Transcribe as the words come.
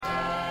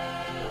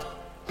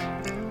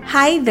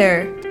Hi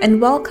there,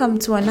 and welcome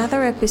to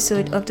another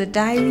episode of the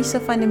Diaries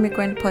of an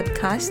Immigrant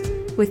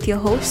podcast with your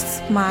hosts,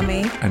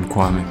 Mame and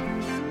Kwame.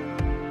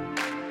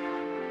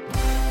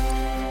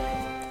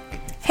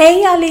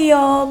 Hey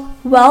Aliyob,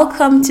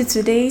 welcome to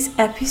today's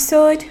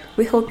episode.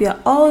 We hope you're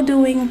all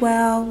doing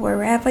well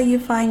wherever you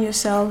find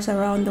yourselves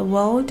around the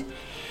world.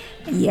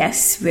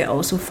 Yes, we're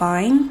also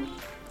fine.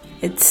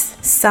 It's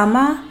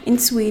summer in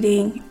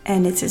Sweden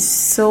and it is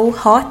so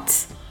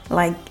hot,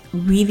 like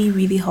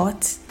really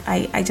hot.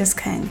 I just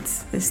can't.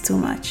 It's too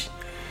much.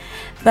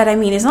 But I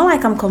mean, it's not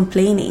like I'm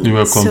complaining. You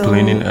were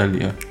complaining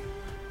earlier.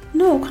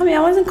 No, I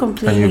wasn't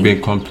complaining. And you've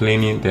been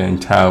complaining the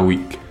entire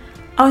week.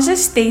 I was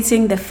just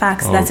stating the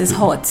facts that it's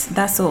hot.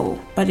 That's all.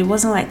 But it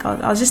wasn't like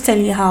I was just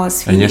telling you how I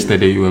was feeling. And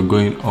yesterday you were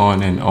going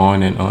on and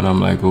on and on. I'm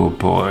like, oh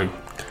boy.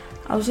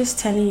 I was just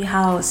telling you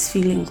how I was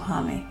feeling,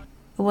 Kwame.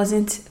 I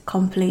wasn't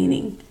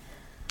complaining.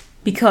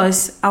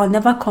 Because I'll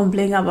never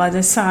complain about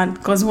the sun.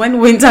 Because when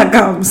winter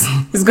comes,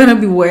 it's going to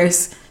be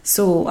worse.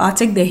 So I'll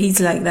take the heat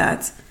like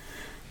that.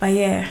 But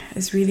yeah,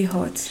 it's really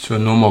hot. So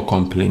no more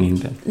complaining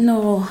then?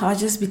 No, I'll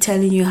just be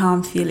telling you how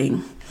I'm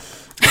feeling.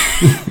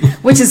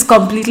 Which is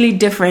completely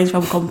different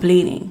from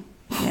complaining.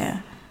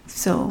 Yeah.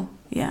 So,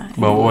 yeah.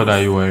 But what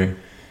are you wearing?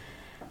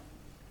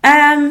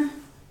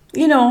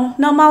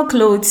 Normal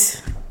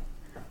clothes.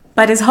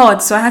 But it's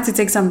hot, so I had to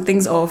take some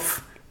things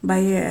off.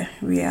 But yeah,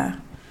 we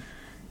are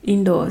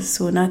indoors,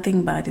 so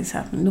nothing bad is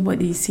happening.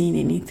 Nobody is seeing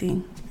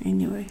anything.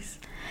 Anyways.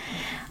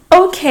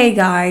 Okay,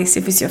 guys,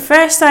 if it's your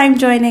first time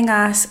joining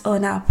us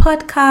on our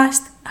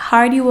podcast,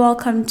 hearty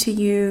welcome to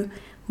you.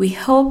 We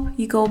hope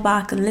you go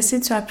back and listen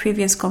to our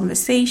previous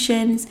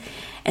conversations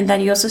and that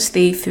you also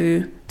stay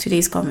through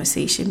today's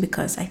conversation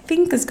because I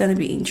think it's going to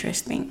be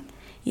interesting.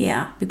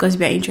 Yeah, because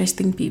we are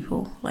interesting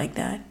people like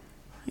that.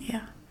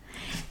 Yeah.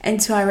 And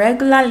to our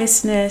regular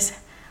listeners,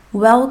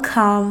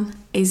 welcome.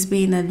 It's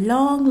been a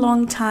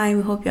long time.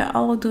 We hope you're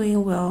all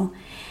doing well.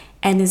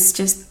 And it's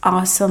just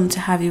awesome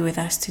to have you with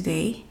us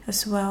today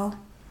as well.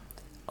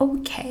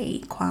 Okay,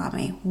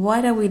 Kwame,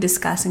 what are we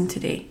discussing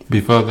today?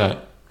 Before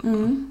that,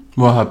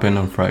 what happened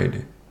on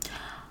Friday?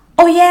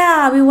 Oh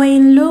yeah, we were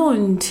in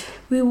Lund.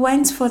 We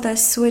went for the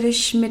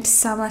Swedish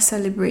midsummer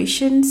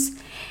celebrations.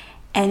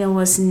 And it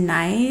was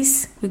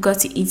nice. We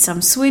got to eat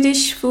some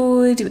Swedish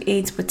food. We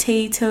ate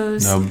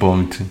potatoes. No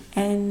bumped.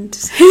 And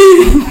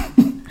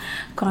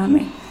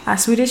Kwame, our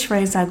Swedish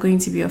friends are going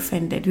to be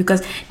offended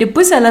because they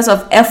put a lot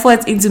of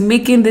effort into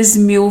making this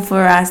meal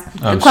for us.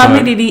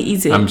 Kwame didn't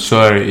eat it. I'm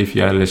sorry if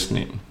you are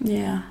listening.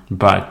 Yeah.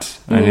 But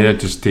I needed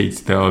to state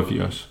the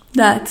obvious.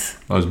 That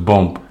was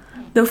bomb.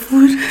 The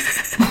food.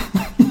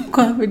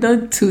 Kwame,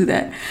 don't do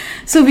that.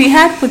 So we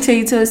had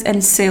potatoes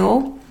and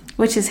sill,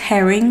 which is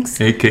herrings.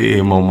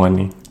 AKA more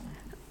money.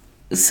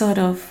 Sort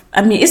of.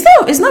 I mean,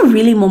 it's not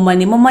really more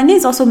money. More money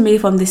is also made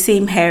from the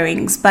same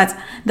herrings, but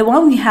the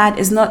one we had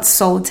is not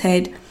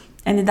salted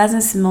and it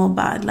doesn't smell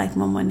bad like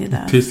more money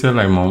does. It tasted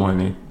like more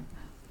money.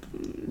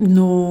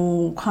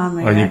 No,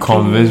 Kwame. Or you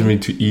convinced me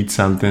to eat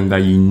something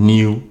that you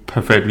knew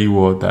perfectly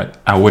well that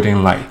I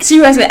wouldn't like.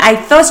 Seriously, I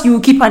thought you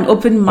would keep an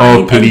open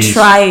mind and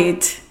try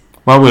it.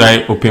 Why would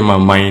I open my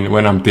mind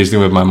when I'm tasting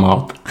with my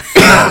mouth?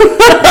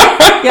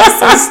 You're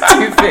so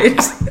stupid.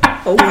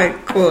 Oh my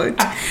god.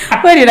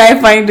 Where did I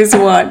find this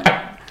one?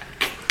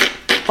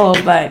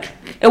 Oh, but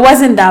it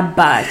wasn't that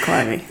bad,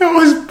 Kwame. It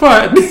was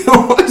bad. It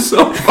was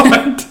so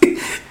bad.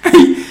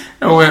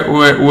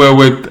 we're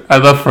with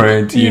other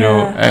friends, you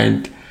know,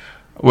 and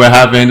we're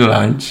having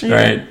lunch,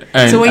 right?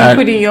 And so when you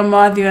put it in your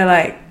mouth, you're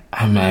like...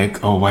 I'm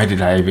like, oh, why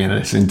did I even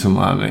listen to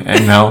Mommy?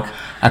 And now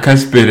I can't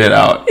spit it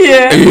out.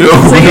 Yeah. You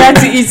know? So you had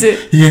to eat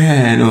it.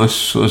 Yeah, and it was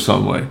so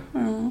somewhere.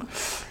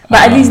 But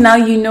at least now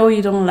you know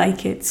you don't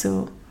like it,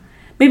 so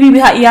maybe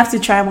you have to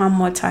try one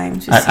more time.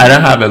 I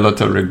don't have a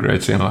lot of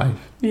regrets in life.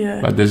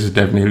 Yeah. But this is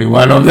definitely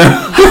one of them.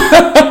 Then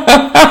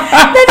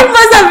it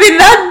must have been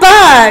that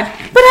bad.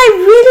 But I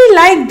really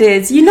liked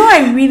it. You know,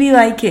 I really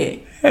like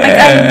it. Like,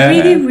 I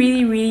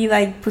really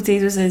like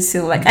potatoes and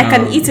sill. Like, I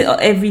can eat it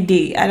every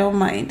day. I don't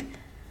mind.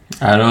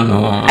 I don't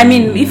know. I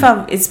mean, if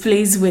it's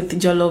placed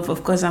with jollof,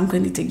 of course, I'm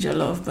going to take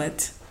jollof.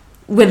 But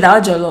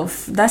without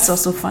jollof, that's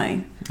also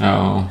fine.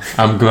 Oh,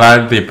 I'm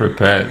glad they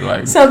prepared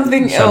like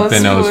something else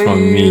for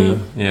me.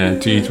 Yeah,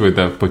 to eat with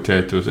the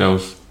potatoes.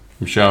 Else,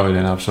 I'm sure I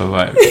wouldn't have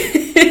survived.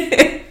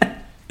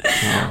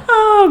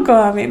 Oh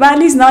God, but at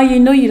least now you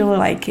know you don't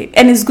like it,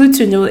 and it's good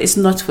to know it's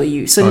not for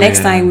you. So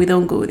next time we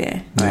don't go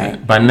there, right? Yeah.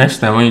 But next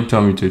time when you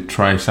tell me to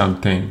try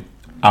something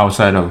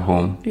outside of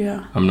home,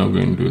 I'm not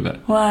going to do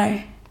that.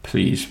 Why?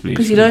 Please.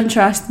 Because you don't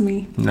trust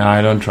me. No,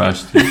 I don't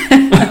trust you.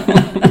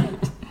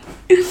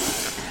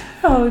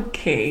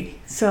 Okay,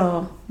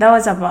 so that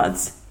was about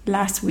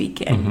last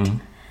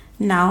weekend.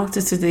 Now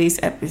to today's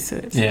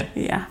episode.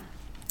 Yeah.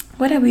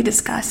 What are we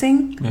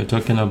discussing? We're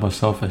talking about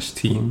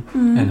self-esteem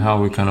and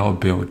how we can all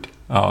build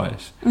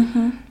ours.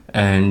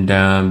 And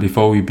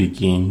before we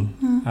begin,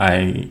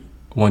 I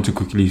want to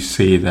quickly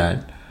say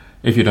that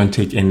if you don't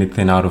take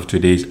anything out of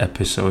today's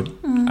episode,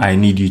 I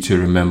need you to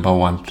remember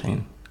one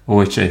thing,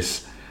 which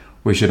is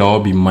we should all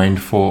be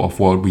mindful of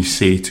what we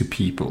say to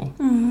people.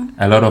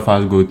 A lot of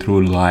us go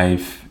through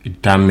life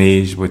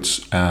damaged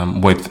with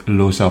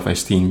low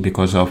self-esteem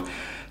because of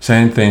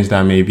certain things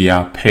that maybe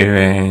our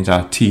parents,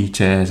 our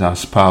teachers, our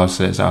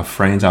spouses, our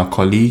friends, our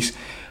colleagues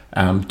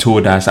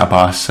told us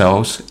about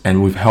ourselves,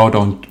 and we've held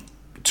on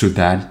to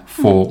that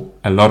for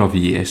a lot of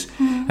years.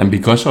 And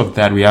because of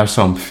that, we have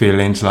some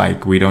feelings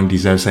like we don't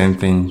deserve certain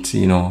things,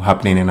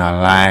 happening in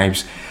our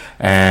lives.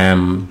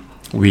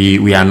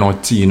 We are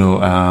not,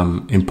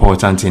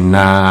 important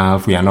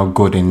enough. We are not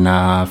good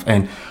enough.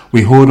 And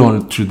we hold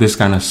on to this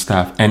kind of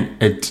stuff,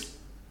 and it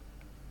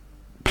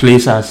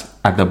places us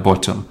at the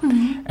bottom.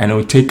 And it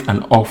will take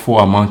an awful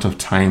amount of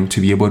time to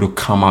be able to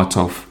come out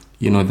of,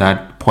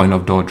 that point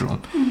of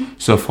doldrum.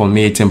 So for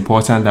me, it's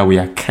important that we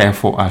are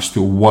careful as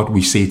to what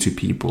we say to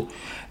people.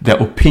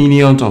 The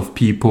opinions of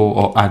people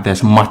or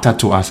others matter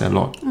to us a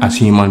lot as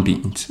human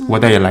beings,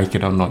 whether you like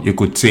it or not. You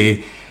could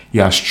say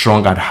you are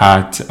strong at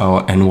heart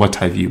and what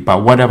have you,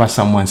 but whatever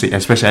someone says,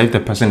 especially if the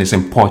person is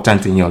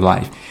important in your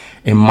life,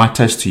 it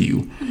matters to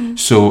you.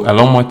 So a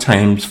lot more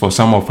times for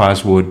some of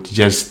us would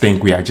just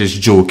think we are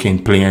just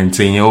joking, playing,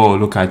 saying, oh,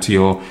 look at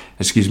your,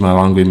 excuse my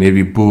language,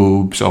 maybe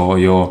boobs or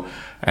your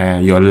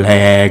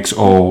legs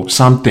or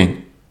something.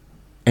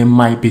 It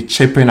might be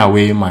chipping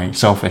away my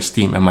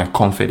self-esteem and my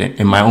confidence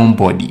in my own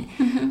body.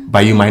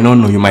 But you might not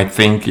know. You might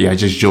think you're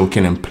just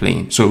joking and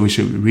playing. So we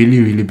should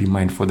really, really be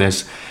mindful.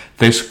 There's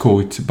this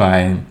quote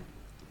by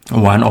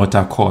one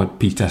author called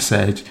Peter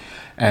Sage,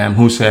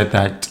 who said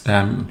that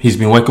he's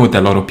been working with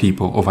a lot of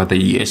people over the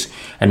years.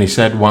 And he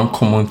said one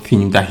common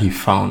theme that he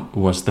found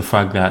was the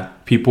fact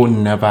that people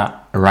never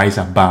rise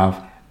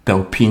above the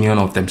opinion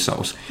of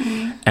themselves.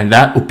 And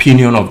that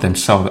opinion of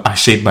themselves are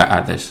shaped by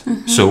others.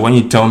 So when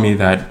you tell me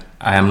that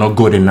I am not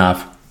good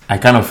enough, I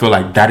kind of feel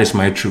like that is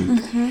my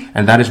truth.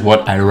 And that is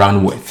what I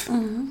run with.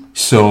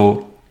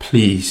 So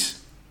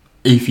please,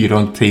 if you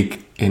don't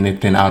take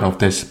anything out of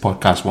this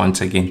podcast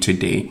once again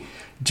today,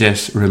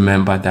 just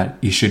remember that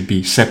you should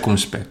be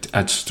circumspect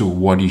as to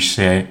what you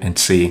share and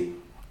say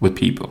with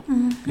people.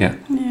 Yeah.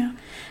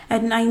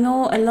 And I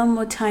know a lot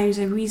more times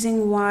the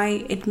reason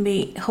why it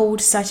may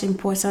hold such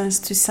importance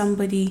to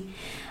somebody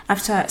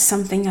after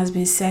something has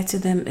been said to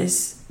them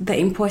is the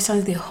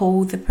importance they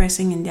hold the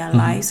person in their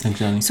lives.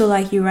 Exactly. So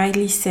like you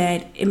rightly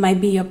said, it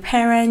might be your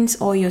parents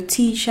or your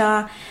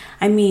teacher.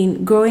 I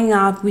mean, growing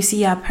up, we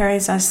see our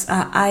parents as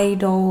our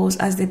idols,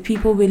 as the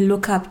people we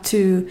look up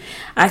to.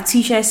 Our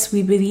teachers,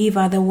 we believe,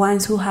 are the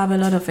ones who have a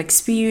lot of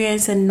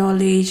experience and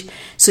knowledge.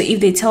 So if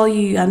they tell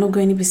you are not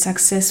going to be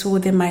successful,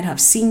 they might have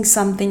seen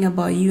something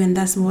about you, and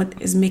that's what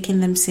is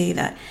making them say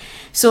that.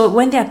 So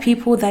when there are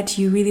people that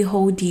you really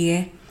hold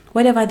dear,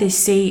 whatever they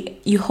say,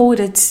 you hold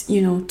it,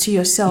 to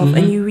yourself,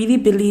 and you really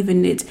believe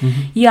in it.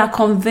 You are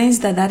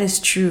convinced that that is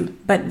true,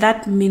 but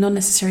that may not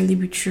necessarily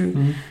be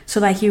true.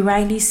 So like you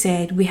rightly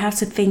said, we have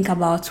to think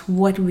about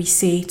what we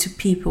say to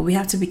people. We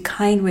have to be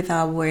kind with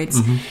our words.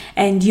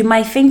 And you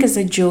might think it's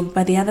a joke,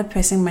 but the other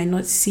person might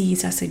not see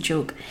it as a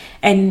joke.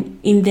 And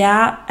in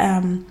their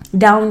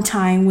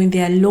downtime, when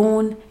they're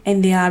alone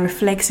and they are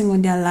reflecting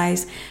on their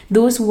lives,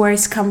 those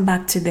words come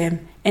back to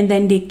them. And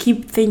then they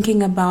keep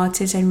thinking about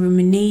it and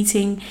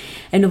ruminating.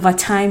 And over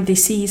time, they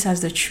see it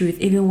as the truth,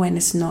 even when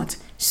it's not.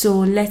 So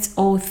let's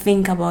all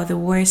think about the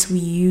words we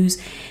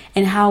use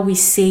and how we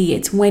say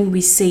it, when we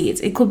say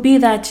it. It could be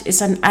that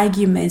it's an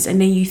argument and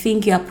then you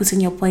think you are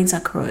putting your points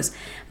across.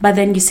 But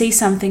then you say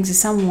something to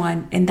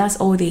someone and that's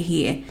all they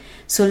hear.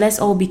 So let's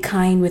all be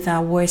kind with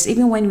our words.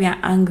 Even when we are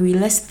angry,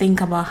 let's think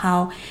about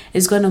how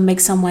it's going to make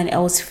someone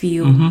else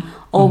feel.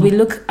 Or we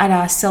look at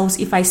ourselves.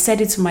 If I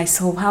said it to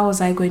myself, how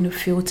was I going to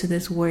feel to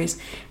these words?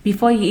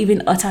 Before you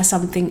even utter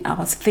something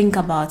else, think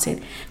about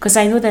it. Because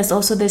I know there's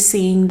also this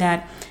saying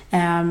that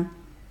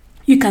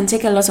you can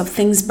take a lot of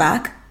things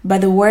back,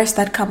 but the words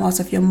that come out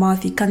of your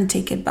mouth, you can't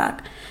take it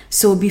back.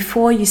 So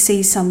before you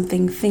say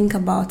something, think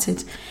about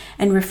it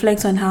and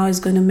reflect on how it's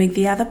going to make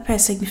the other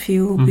person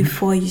feel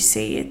before you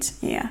say it.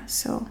 Yeah,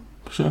 so.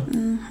 Sure.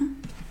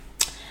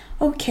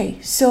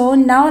 Okay, so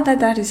now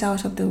that is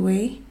out of the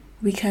way,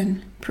 we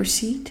can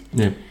proceed.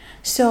 Yeah.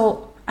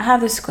 So I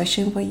have this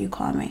question for you,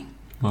 Kwame.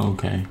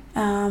 Okay.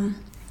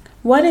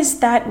 What is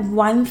that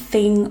one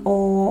thing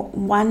or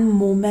one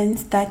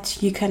moment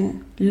that you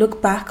can look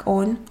back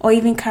on, or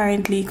even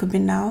currently, it could be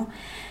now,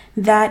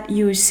 that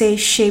you would say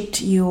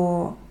shaped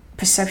your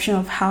perception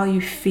of how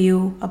you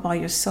feel about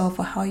yourself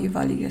or how you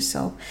value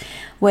yourself,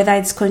 whether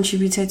it's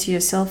contributed to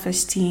your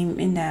self-esteem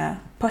in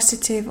a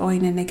positive or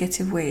in a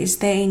negative way? Is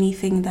there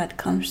anything that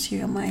comes to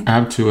your mind? I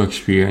have two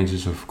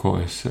experiences, of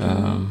course.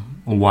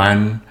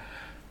 One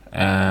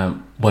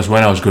was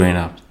when I was growing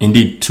up.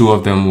 Indeed, two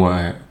of them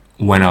were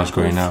when I was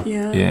growing up.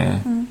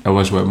 Yeah. It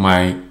was with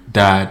my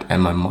dad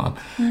and my mom.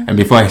 And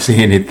before I say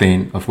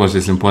anything, of course,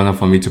 it's important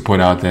for me to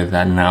put out there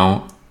that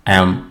now I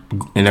am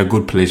in a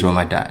good place with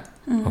my dad.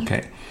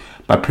 Okay.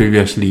 But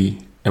previously,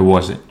 it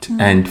wasn't.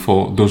 And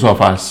for those of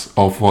us,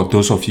 or for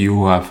those of you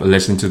who have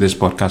listened to this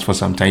podcast for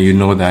some time, you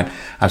know that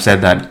I've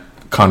said that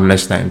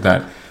countless times,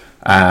 that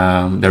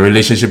the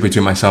relationship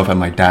between myself and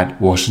my dad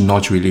was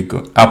not really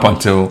good up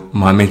until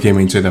mommy came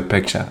into the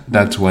picture.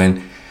 That's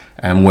when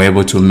we're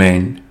able to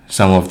mend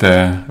some of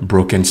the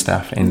broken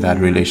stuff in that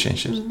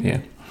relationship.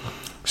 Yeah.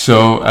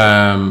 So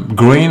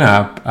growing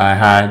up, I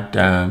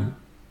had,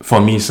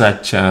 for me,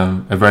 such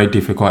a very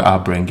difficult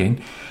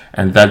upbringing,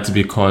 and that's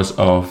because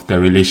of the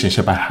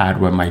relationship I had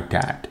with my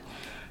dad.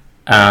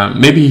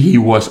 Maybe he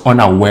was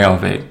unaware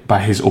of it,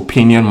 but his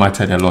opinion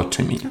mattered a lot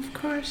to me. Of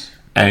course.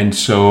 And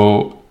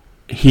so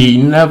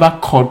he never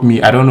called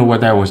me. I don't know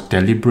whether it was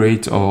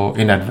deliberate or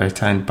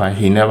inadvertent, but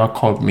he never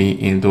called me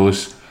in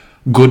those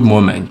good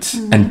moments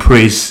and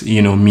praise,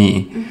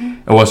 me.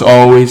 It was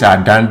always, I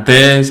had done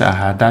this, I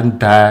had done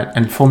that.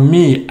 And for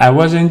me, I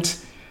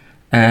wasn't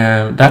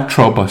that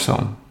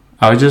troublesome.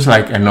 I was just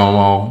like a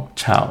normal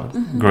child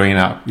growing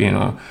up,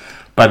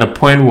 But the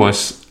point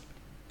was,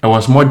 it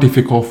was more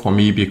difficult for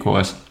me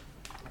because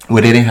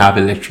we didn't have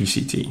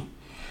electricity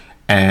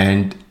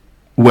and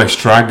we're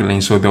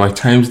struggling. So there were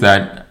times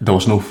that there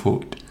was no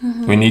food.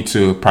 We need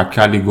to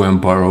practically go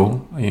and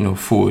borrow,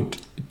 food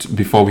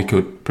before we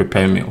could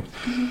prepare meals.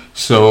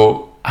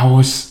 So I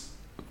was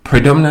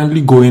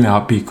predominantly going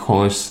out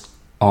because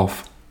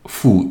of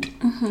food.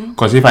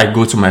 Because if I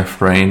go to my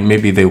friend,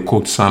 maybe they'll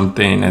cook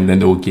something and then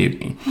they'll give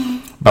me.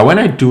 But when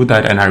I do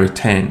that and I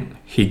return,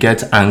 he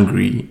gets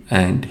angry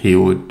and he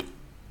would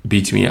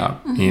beat me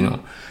up,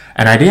 And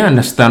I didn't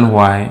understand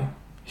why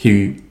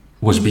he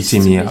was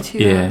beating me up.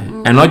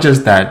 And not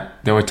just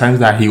that, there were times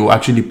that he would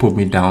actually put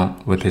me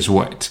down with his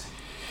words.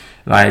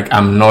 Like,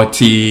 I'm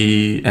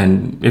naughty,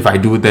 and if I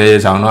do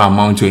this, I'll not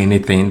amount to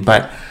anything.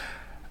 But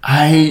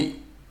I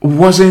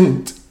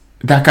wasn't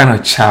that kind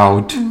of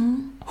child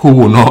who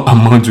will not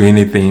amount to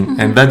anything.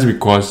 And that's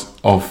because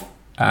of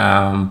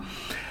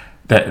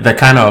the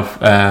kind of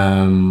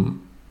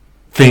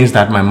things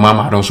that my mom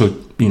had also,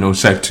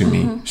 said to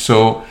me.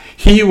 So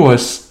he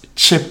was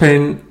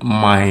chipping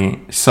my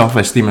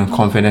self-esteem and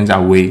confidence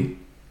away,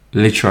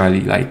 literally,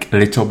 like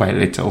little by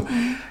little.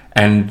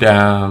 And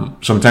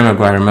some time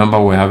ago, I remember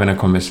we were having a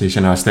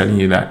conversation. I was telling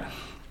you that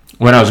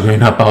when I was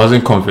growing up, I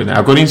wasn't confident.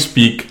 I couldn't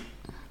speak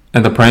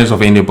in the presence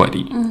of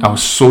anybody. I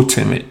was so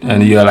timid.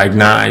 And you're like,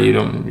 nah, you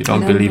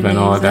don't believe in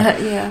all that.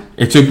 Yeah.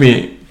 It took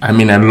me, a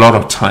lot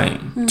of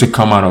time to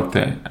come out of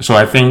there. So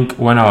I think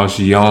when I was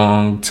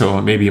young,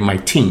 till maybe my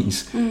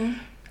teens,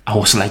 I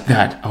was like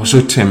that. I was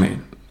so timid.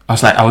 I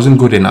was like, I wasn't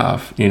good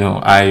enough.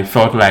 I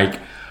felt like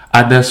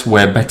others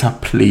were better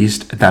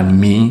placed than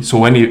me. So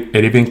when it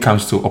even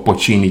comes to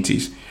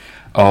opportunities,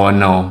 oh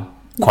no,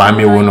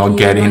 Kwame will not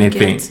get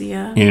anything.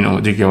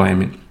 Do you get what I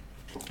mean?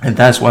 And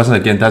that's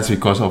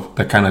because of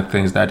the kind of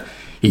things that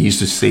he used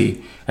to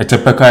say. A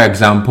typical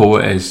example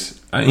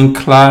is in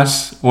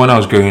class when I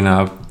was growing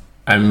up,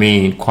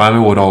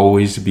 Kwame would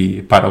always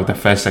be part of the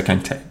first,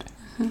 second, third.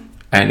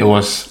 And it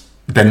was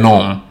the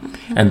norm.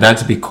 And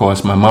that's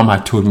because my mom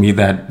had told me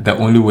that the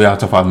only way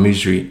out of our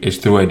misery is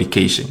through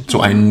education.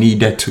 So I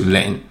needed to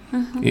learn,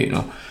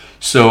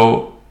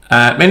 So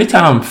many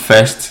times I'm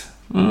first,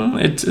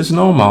 it's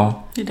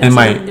normal in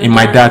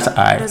my dad's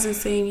eye. Doesn't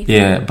say anything.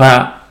 Yeah,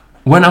 but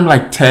when I'm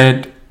like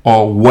third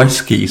or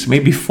worst case,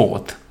 maybe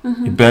fourth,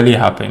 it barely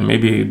happened.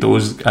 Maybe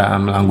those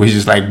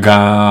languages like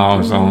Ga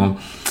or some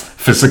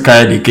physical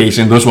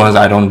education, those ones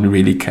I don't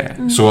really care.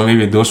 So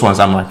maybe those ones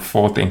I'm like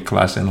fourth in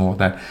class and all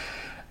that.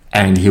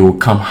 And he will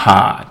come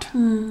hard.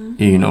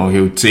 He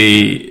would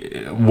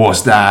say,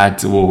 what's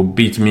that? Will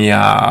beat me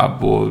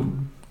up, will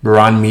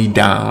run me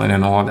down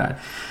and all that.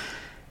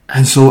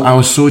 And so I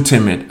was so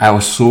timid. I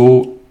was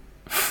so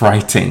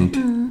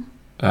frightened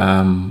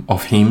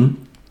of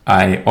him.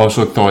 I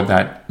also thought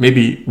that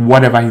maybe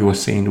whatever he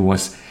was saying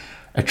was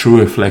a true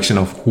reflection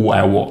of who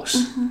I was,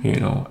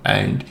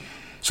 and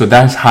so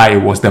that's how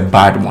it was the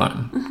bad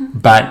one.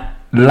 But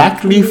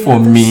luckily for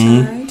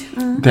me,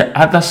 the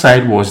other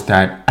side was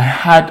that I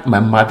had my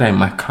mother in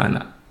my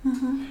corner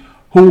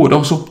who would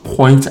also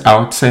point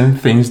out certain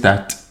things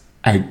that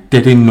I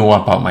didn't know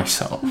about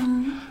myself.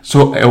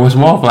 So it was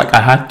more of like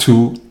I had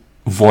two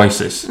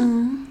voices.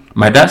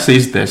 My dad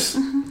says this,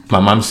 my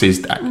mom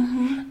says that.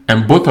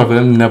 And both of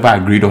them never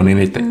agreed on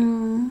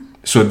anything.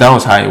 So that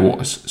was how it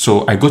was.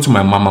 So I go to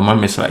my mom. My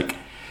mom is like,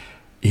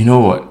 you know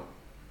what?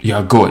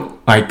 You're good.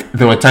 Like,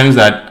 there were times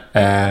that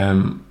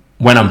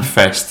when I'm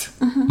first,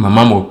 my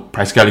mom will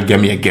practically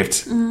get me a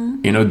gift.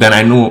 Then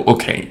I know,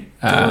 okay,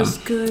 that was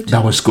good.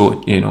 That was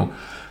good,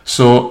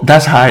 So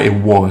that's how it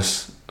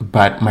was.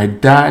 But my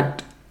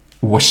dad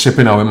was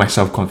shipping away my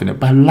self-confidence.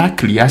 But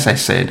luckily, as I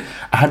said,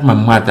 I had my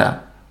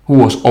mother who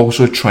was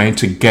also trying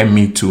to get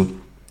me to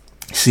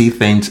see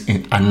things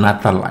in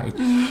another light.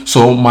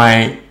 So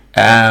my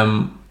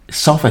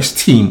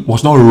self-esteem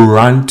was not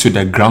run to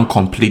the ground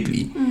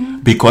completely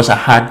because I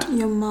had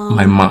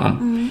my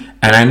mom.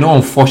 And I know,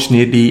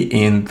 unfortunately,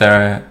 in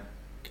the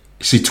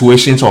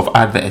situations of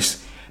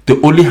others, they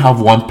only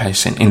have one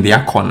person in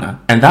their corner,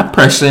 and that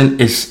person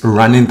is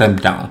running them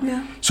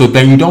down. So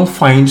then you don't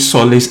find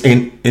solace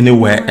in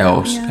anywhere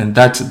else, and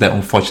that's the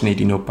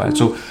unfortunate part.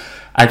 So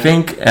I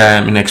think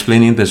in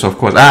explaining this, of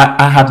course,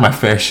 I had my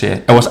fair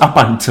share. It was up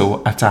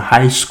until at a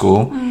high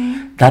school.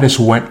 That is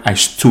when I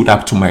stood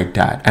up to my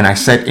dad and I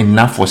said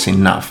enough was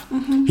enough.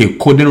 He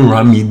couldn't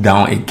run me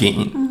down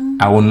again.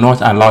 I will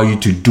not allow you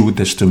to do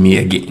this to me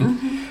again.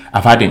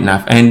 I've had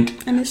enough. And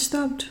it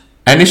stopped.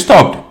 And it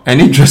stopped.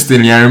 And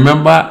interestingly, I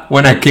remember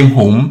when I came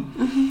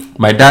home,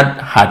 my dad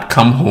had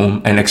come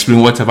home and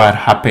explained whatever had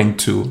happened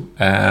to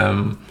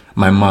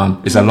my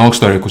mom. It's a long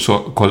story,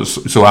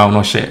 so I will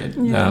not share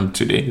it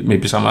today,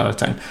 maybe some other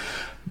time.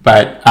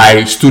 But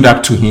I stood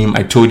up to him.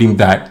 I told him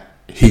that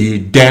he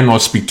dare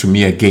not speak to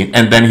me again.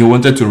 And then he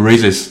wanted to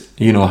raise his,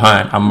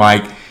 hand. I'm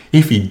like,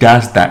 if he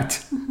does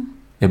that,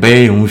 You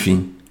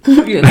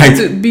have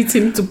to beat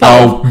him to pulp.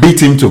 I'll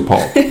beat him to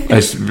pulp.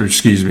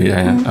 Excuse me.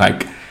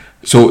 Like,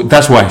 so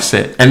that's what I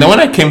said. And then when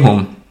I came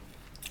home,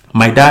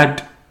 my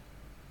dad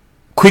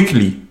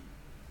quickly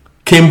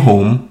came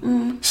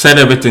home, said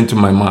everything to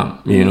my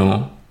mom,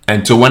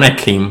 And so when I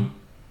came,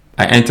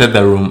 I entered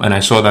the room and I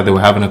saw that they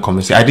were having a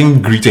conversation. I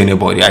didn't greet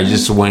anybody. I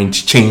just went,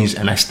 changed,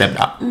 and I stepped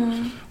out.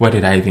 Where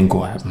did I even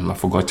go? I've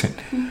forgotten.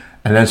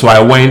 And then so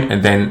I went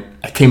and then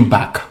I came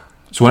back.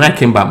 So when I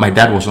came back, my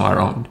dad was not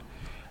around.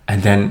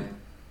 And then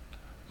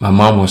my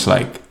mom was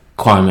like,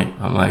 Kwame.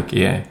 I'm like,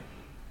 yeah.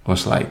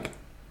 Was like,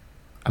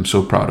 I'm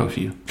so proud of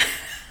you.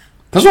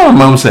 That's what my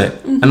mom said.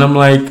 And I'm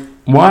like,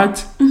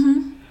 what?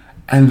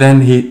 And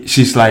then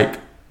she's like,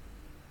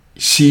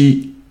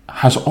 she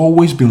has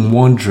always been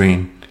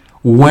wondering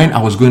when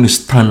I was going to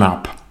stand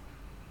up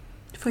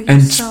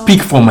and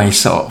speak for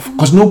myself,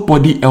 because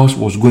nobody else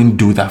was going to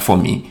do that for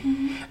me.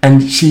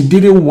 And she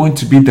didn't want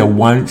to be the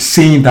one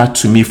saying that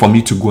to me for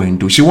me to go and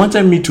do. She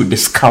wanted me to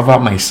discover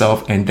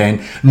myself and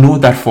then know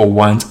that for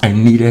once I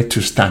needed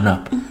to stand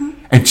up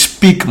and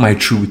speak my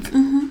truth.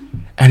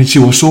 And she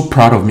was so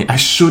proud of me. I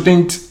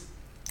shouldn't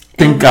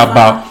think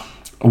about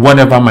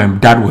whatever my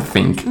dad would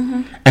think.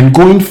 And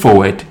going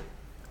forward,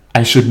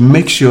 I should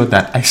make sure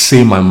that I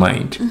say my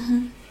mind.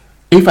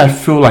 If I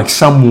feel like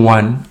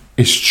someone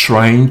is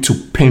trying to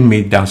pin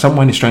me down,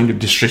 someone is trying to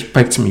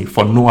disrespect me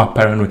for no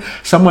apparent reason,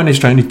 someone is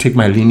trying to take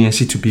my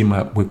leniency to be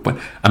my weak point.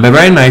 I'm a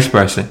very nice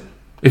person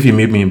if you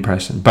meet me in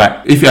person,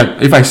 but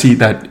if I see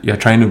that you're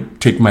trying to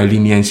take my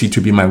leniency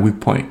to be my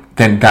weak point,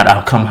 then that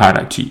I'll come hard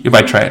at you.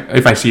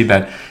 If I see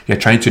that you're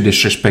trying to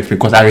disrespect me,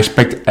 because I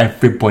respect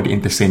everybody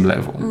in the same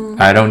level.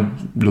 I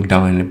don't look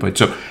down on anybody.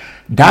 So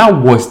that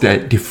was the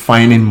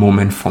defining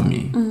moment for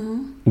me.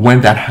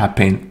 When that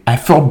happened, I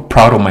felt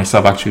proud of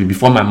myself actually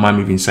before my mom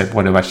even said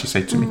whatever she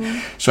said to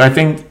me. So I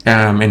think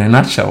in a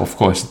nutshell, of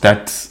course,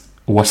 that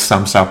what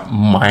sums up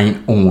my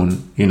own,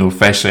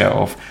 fair share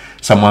of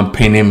someone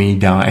pinning me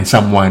down and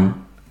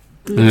someone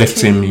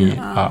lifting me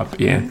up.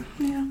 Yeah.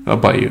 What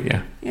about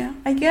you? Yeah.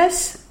 I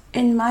guess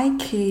in my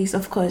case,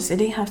 of course, it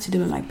didn't have to do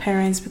with my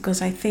parents,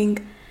 because I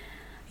think,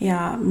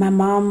 my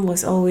mom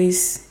was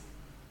always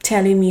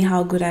telling me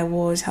how good I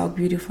was, how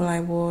beautiful I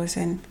was,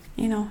 and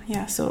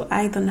so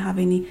I don't have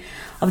any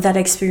of that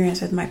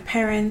experience with my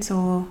parents,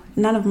 or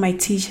none of my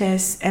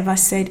teachers ever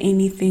said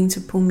anything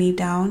to pull me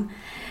down.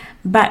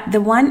 But the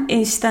one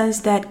instance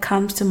that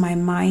comes to my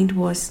mind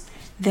was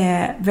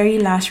the very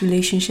last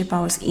relationship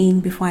I was in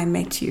before I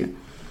met you.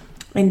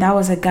 And that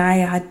was a guy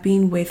I had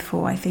been with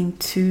for, I think,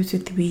 2 to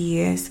 3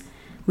 years.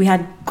 We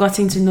had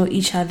gotten to know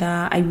each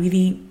other. I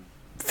really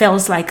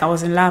felt like I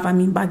was in love. I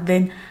mean, back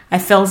then, I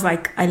felt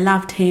like I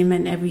loved him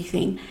and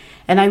everything.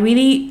 And I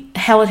really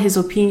held his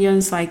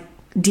opinions like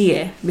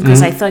dear,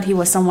 because I thought he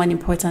was someone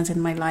important in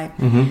my life.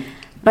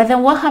 But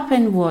then what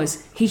happened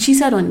was he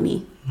cheated on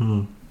me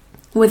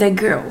with a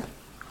girl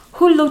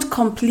who looked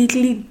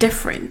completely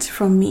different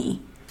from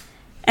me.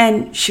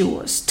 And she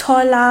was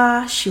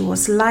taller, she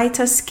was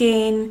lighter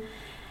skin.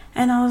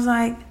 And I was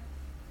like,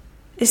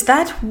 is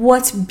that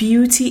what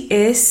beauty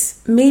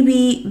is?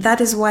 Maybe that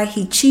is why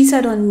he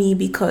cheated on me,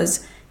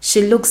 because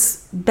she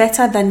looks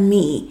better than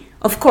me.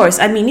 Of course,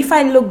 I mean, if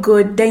I look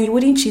good, then you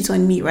wouldn't cheat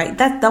on me, right?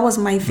 That was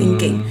my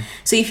thinking.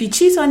 So if you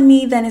cheat on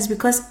me, then it's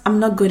because I'm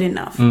not good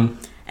enough.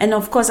 And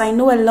of course, I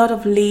know a lot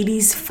of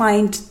ladies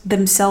find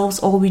themselves,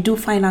 or we do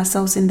find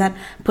ourselves in that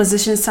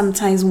position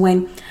sometimes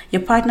when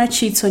your partner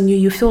cheats on you,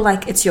 you feel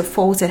like it's your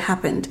fault it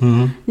happened.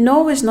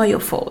 No, it's not your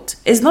fault.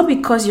 It's not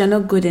because you're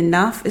not good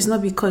enough. It's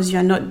not because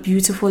you're not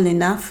beautiful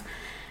enough.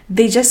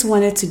 They just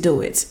wanted to do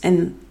it.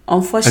 And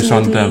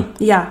unfortunately,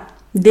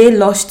 they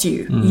lost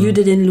you. You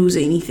didn't lose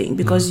anything,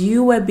 because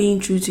you were being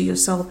true to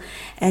yourself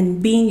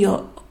and being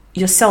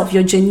yourself,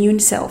 your genuine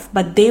self.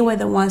 But they were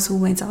the ones who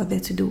went out there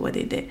to do what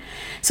they did.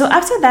 So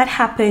after that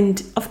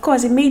happened, of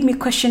course, it made me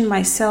question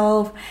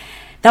myself.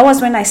 That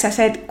was when I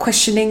started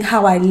questioning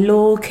how I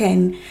look,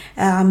 and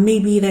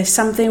maybe there's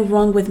something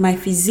wrong with my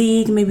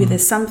physique. Maybe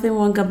there's something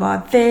wrong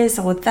about this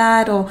or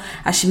that, or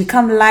I should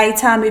become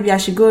lighter. Maybe I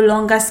should go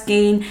longer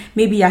skin.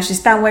 Maybe I should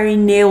start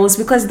wearing nails,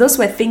 because those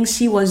were things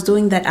she was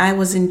doing that I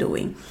wasn't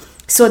doing.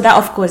 So that,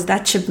 of course,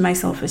 that chipped my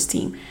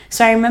self-esteem.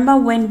 So I remember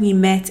when we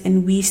met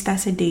and we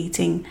started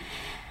dating,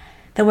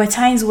 there were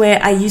times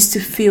where I used to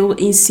feel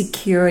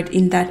insecure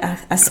in that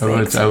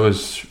aspect. I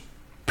was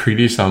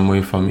pretty some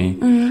way for me,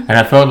 and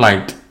I felt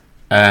like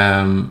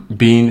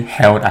being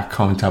held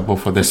accountable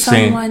for the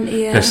sin,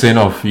 the sin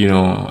of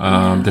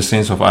the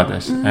sins of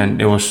others,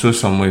 and it was so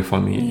some way for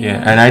me.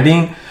 And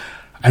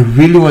I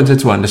really wanted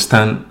to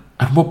understand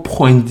at what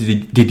point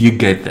did you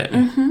get there.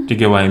 Do you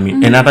get what I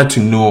mean? In order to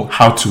know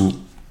how to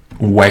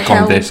work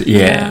on this.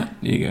 Yeah.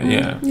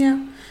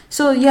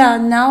 So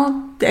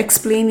now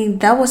explaining,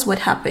 that was what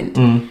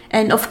happened.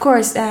 And of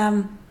course,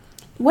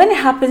 when it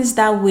happens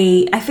that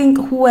way, I think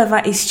whoever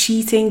is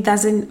cheating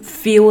doesn't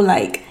feel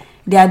like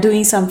they are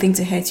doing something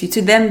to hurt you.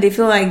 To them, they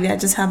feel like they're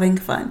just having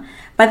fun.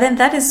 But then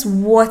that is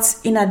what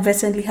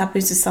inadvertently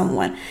happens to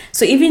someone.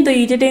 So even though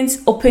you didn't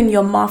open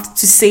your mouth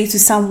to say to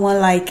someone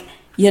like,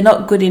 you're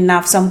not good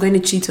enough, so I'm going to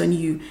cheat on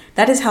you,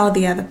 that is how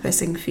the other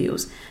person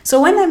feels.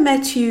 So when I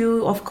met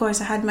you, of course,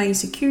 I had my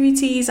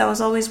insecurities. I was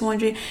always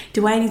wondering,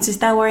 do I need to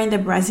start wearing the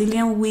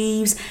Brazilian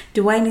weaves?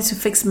 Do I need to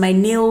fix my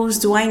nails?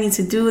 Do I need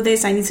to do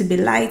this? I need to be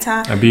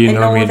lighter. You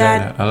know me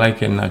that I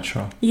like it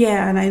natural.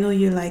 Yeah, and I know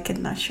you like it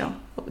natural.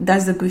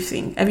 That's the good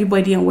thing.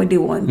 Everybody and what they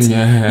want.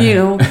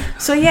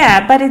 So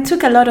but it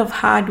took a lot of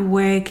hard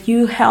work.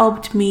 You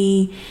helped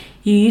me.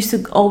 You used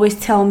to always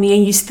tell me,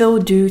 and you still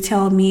do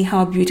tell me,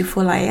 how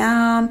beautiful I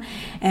am,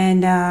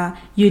 and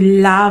you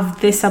love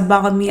this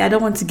about me. I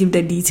don't want to give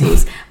the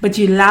details, but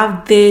you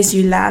love this,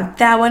 you love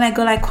that. When I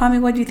go like,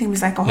 Kwame, what do you think?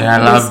 It's like, oh, I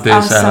love this,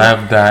 awesome. I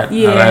love that,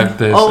 I love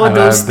this, all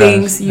those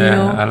things, you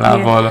know. I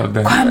love all of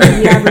them.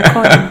 Kwame,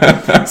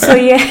 recording. So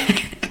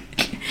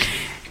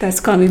that's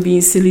Kwame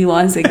being silly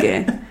once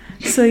again.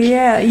 So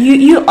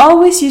you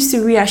always used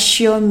to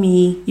reassure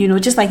me,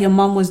 just like your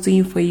mom was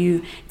doing for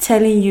you,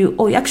 telling you,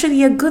 oh, actually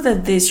you're good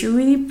at this, you're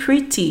really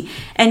pretty.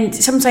 And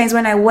sometimes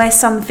when I wear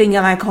something,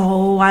 you're like,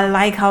 oh, I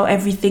like how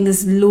everything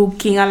is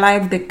looking, I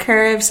like the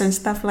curves and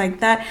stuff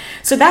like that.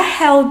 So that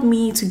helped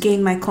me to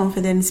gain my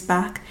confidence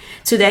back,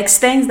 to the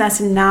extent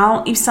that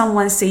now if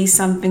someone says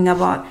something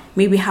about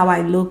maybe how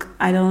I look,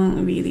 I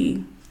don't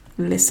really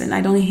listen,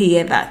 I don't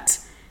hear that.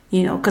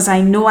 Because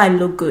I know I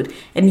look good.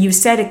 And you've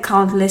said it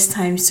countless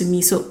times to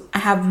me. So I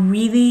have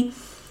really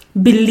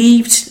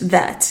believed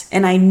that.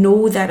 And I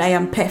know that I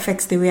am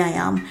perfect the way I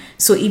am.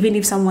 So even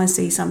if someone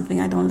says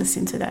something, I don't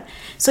listen to that.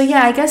 So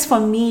I guess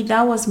for me,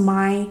 that was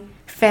my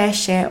fair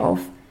share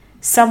of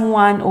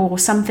someone or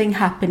something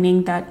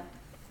happening that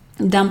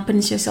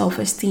dampens your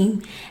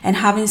self-esteem. And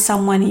having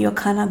someone in your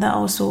corner that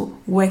also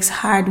works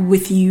hard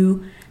with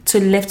you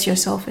to lift your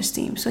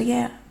self-esteem. So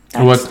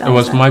it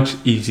was much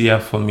easier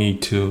for me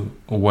to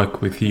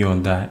work with you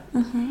on that,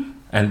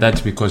 and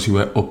that's because you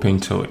were open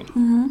to it,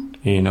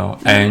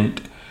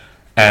 and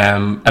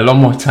a lot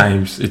more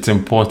times it's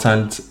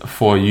important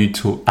for you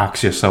to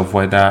ask yourself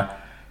whether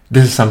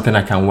this is something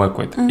I can work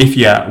with. If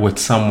you're with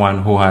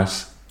someone who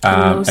has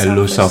a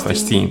low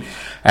self-esteem,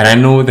 and I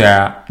know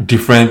there are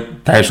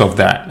different types of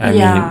that. I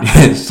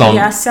mean,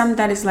 some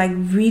that is like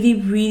really,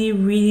 really,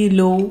 really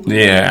low.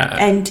 Yeah.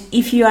 And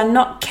if you are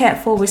not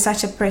careful with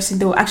such a person,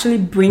 they will actually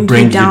bring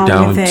you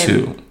down with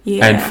too.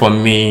 Yeah. And for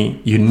me,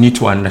 you need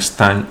to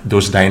understand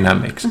those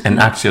dynamics and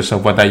ask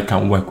yourself whether you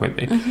can work with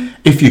it.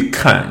 If you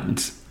can't,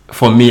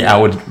 for me, I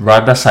would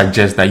rather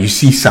suggest that you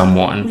see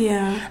someone,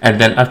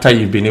 and then after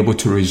you've been able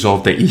to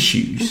resolve the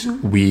issues,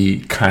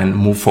 we can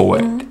move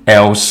forward.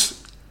 Else,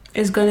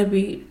 it's going to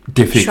be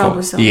difficult.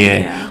 Troublesome.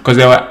 Because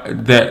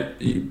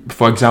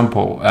for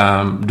example,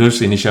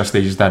 those initial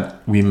stages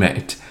that we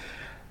met,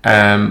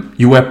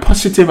 you were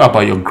positive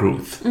about your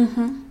growth.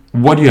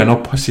 What you are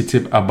not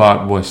positive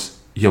about was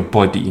your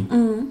body.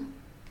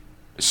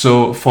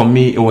 So for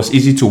me, it was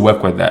easy to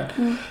work with that.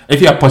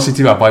 If you are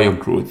positive about your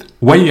growth,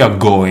 where you are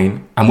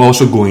going, I'm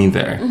also going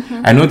there.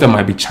 I know there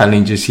might be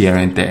challenges here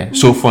and there.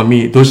 So for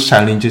me, those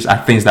challenges are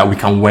things that we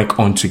can work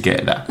on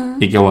together.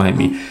 You get what I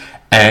mean?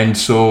 And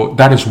so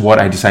that is what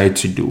I decided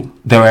to do.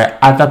 There were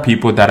other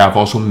people that I've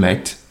also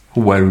met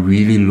who were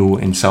really low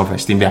in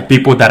self-esteem. There are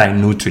people that I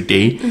know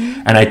today,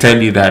 and I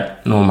tell you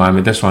that, no,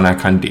 mommy, this one I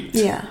can't date.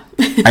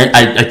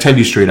 I tell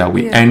you straight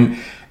away. And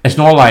it's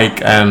not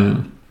like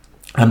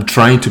I'm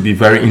trying to be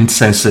very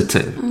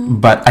insensitive,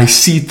 but I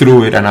see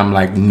through it and I'm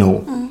like,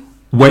 no.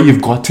 Where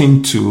you've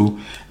gotten to,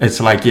 it's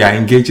like you're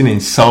engaging in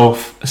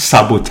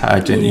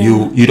self-sabotage, and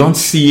you don't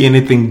see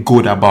anything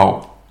good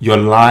about your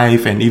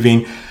life and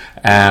even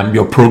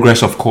your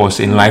progress, of course,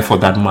 in life for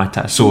that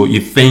matter. So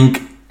you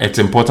think it's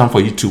important for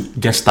you to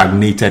get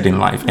stagnated in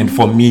life. And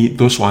for me,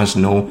 those ones,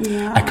 no,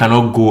 I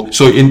cannot go.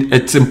 So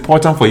it's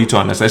important for you to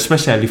understand,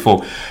 especially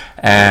for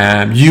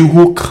you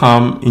who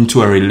come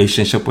into a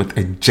relationship with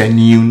a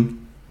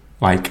genuine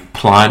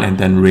plan and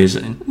then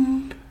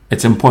reason.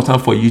 It's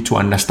important for you to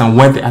understand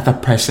where the other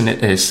person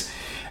is.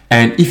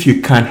 And if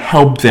you can,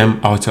 help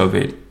them out of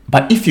it.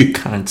 But if you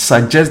can't,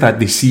 suggest that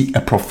they see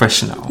a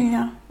professional.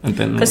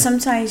 Because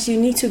sometimes you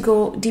need to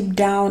go deep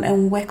down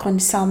and work on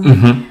some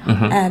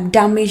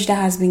damage that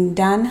has been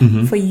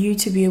done for you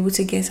to be able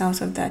to get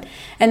out of that.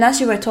 And as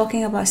you were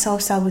talking about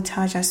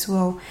self-sabotage as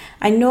well,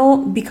 I know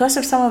because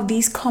of some of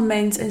these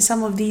comments and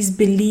some of these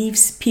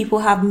beliefs people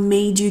have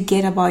made you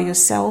get about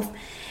yourself,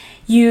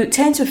 you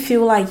tend to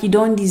feel like you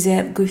don't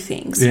deserve good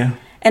things.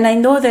 And I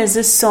know there's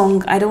this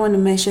song, I don't want to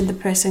mention the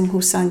person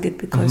who sang it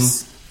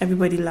because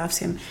everybody loves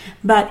him.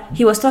 But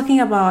he was talking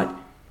about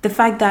the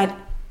fact that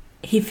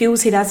he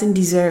feels he doesn't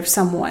deserve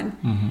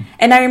someone.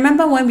 And I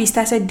remember when we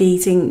started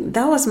dating,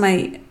 that was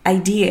my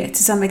idea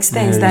to some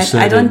extent, that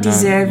I don't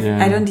deserve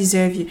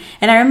you.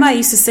 And I remember I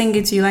used to sing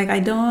it to you, like, I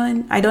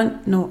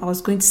don't know, I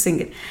was going to sing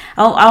it.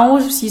 I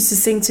always used to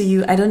sing to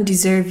you, I don't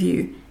deserve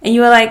you. And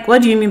you were like,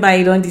 what do you mean by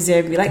I don't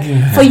deserve you? Like,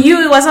 for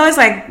you, it was always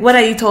like, what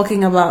are you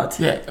talking about?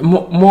 Yeah,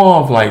 more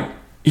of like,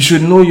 you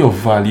should know your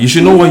value. You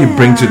should know what you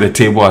bring to the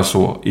table as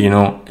well. You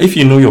know, if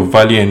you know your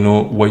value and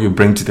know what you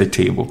bring to the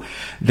table,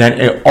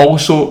 then it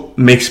also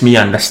makes me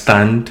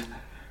understand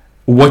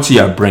what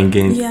you are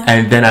bringing. Yeah.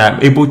 And then I'm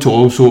able to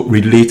also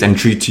relate and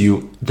treat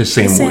you the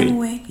same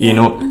way. Yeah. You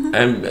know,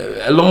 and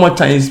a lot more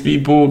times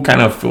people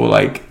kind of feel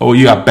like, oh,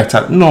 you are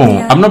better. No,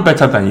 I'm not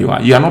better than you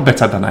are. You are not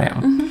better than I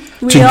am.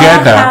 We all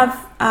have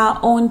our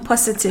own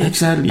positives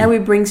that we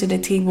bring to the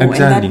table, and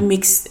that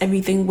makes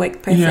everything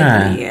work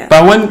perfectly. Yeah.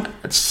 But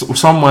when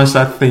someone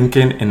starts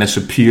thinking in a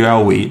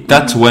superior way,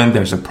 that's when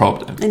there's a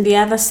problem. And the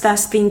other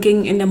starts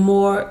thinking in a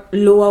more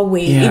lower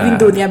way, even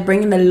though they are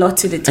bringing a lot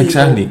to the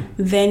table.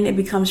 Then it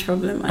becomes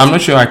problematic. I'm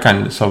not sure I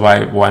can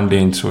survive one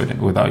day in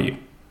Sweden without you.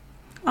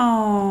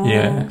 Oh.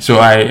 Yeah. So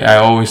I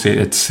always say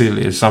it's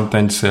silly. It's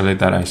something silly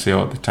that I say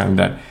all the time,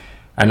 that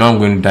I know I'm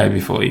going to die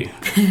before you.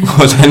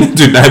 Because I need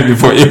to die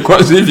before you.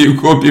 Because if you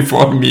go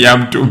before me,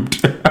 I'm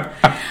doomed.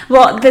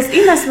 Well,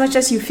 in as much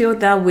as you feel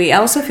that way, I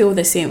also feel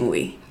the same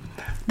way.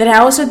 That I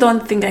also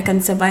don't think I can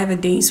survive a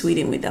day in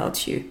Sweden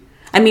without you.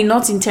 I mean,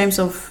 not in terms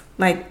of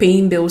like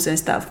paying bills and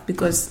stuff,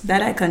 because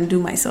that I can do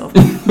myself.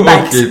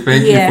 But, okay,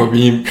 thank you for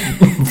being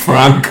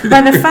frank.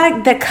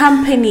 But the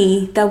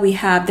company that we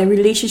have, the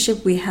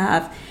relationship we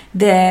have,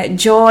 the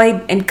joy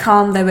and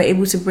calm that we're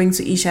able to bring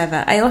to each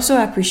other, I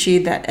also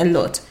appreciate that a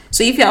lot.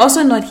 So if you're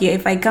also not here,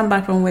 if I come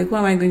back from work, who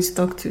am I going to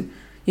talk to?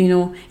 You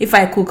know, if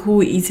I cook, who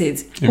will eat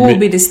it? Who will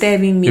be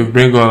disturbing me? You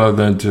bring all of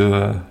them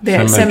to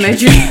the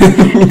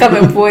cemetery. Come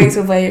and pour it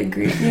over your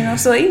grave. You know,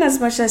 so in as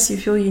much as you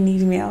feel you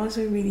need me, I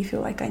also really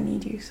feel like I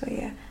need you. So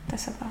yeah,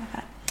 that's about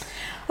that.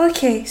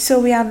 Okay, so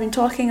we have been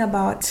talking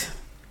about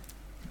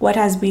what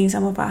has been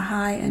some of our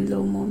high and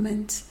low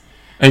moments.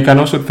 And you can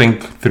also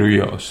think through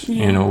yours.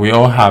 Yeah. You know, we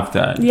all have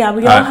that. Yeah,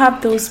 we all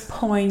have those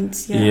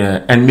points.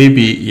 Yeah, and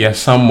maybe you're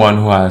someone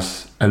who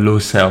has a low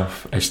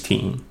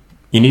self-esteem.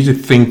 You need to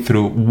think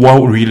through what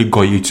really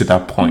got you to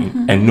that point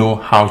and know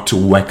how to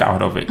work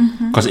out of it.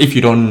 Because if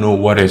you don't know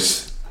what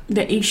is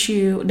the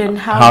issue, then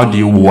how do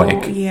you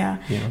work? Yeah.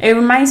 It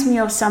reminds me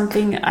of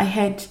something I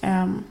heard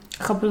a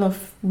couple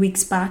of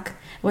weeks back.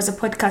 It was a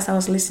podcast I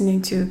was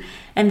listening to,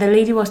 and the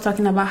lady was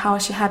talking about how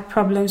she had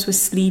problems with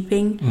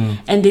sleeping,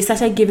 and they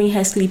started giving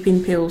her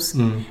sleeping pills,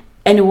 and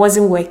it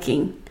wasn't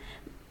working.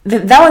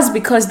 That was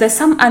because there's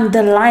some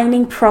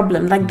underlying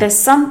problem. Like there's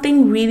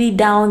something really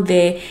down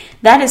there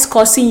that is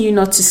causing you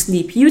not to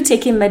sleep. You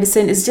taking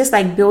medicine is just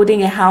like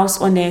building a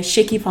house on a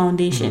shaky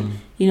foundation.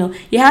 You know,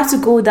 you have to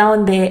go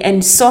down there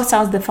and sort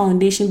out the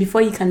foundation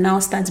before you can now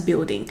start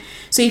building.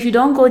 So if you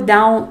don't go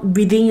down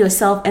within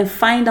yourself and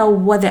find out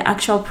what the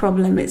actual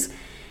problem is,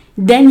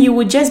 then you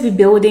would just be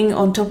building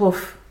on top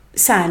of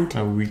sand.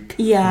 A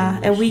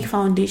weak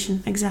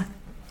foundation.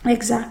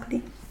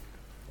 Exactly.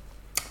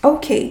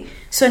 Okay,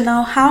 so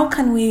now how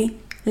can we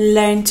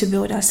learn to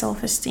build our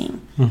self-esteem?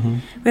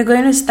 We're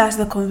going to start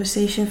the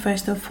conversation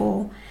first of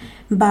all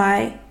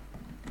by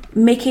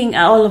making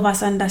all of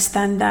us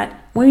understand that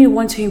when we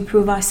want to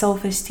improve our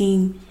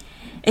self-esteem,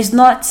 it's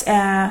not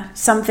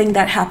something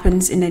that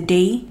happens in a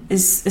day.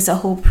 It's a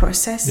whole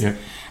process.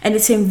 And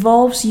it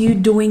involves you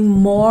doing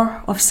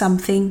more of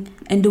something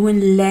and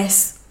doing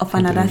less of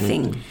another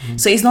thing.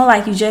 So it's not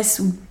like you just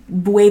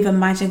wave a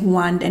magic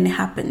wand and it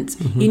happens.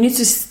 You need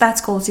to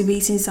start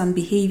cultivating some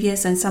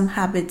behaviors and some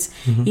habits.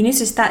 You need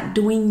to start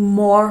doing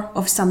more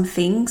of some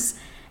things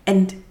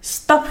and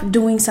stop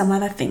doing some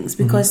other things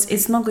because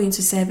it's not going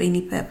to serve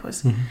any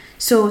purpose.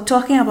 So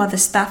talking about the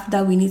stuff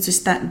that we need to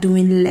start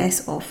doing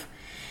less of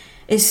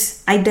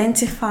is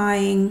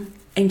identifying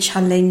and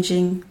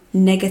challenging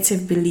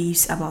negative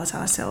beliefs about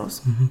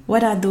ourselves.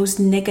 What are those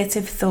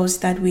negative thoughts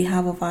that we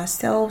have of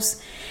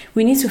ourselves?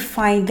 We need to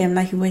find them,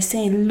 like you were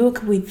saying,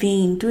 look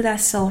within, do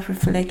that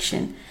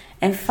self-reflection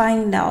and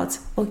find out,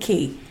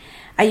 okay,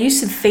 I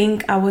used to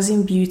think I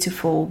wasn't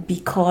beautiful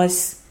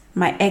because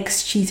my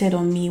ex cheated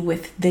on me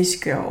with this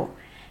girl.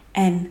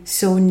 And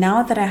so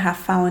now that I have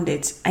found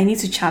it, I need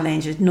to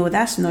challenge it. No,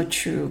 that's not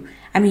true.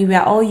 I mean, we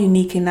are all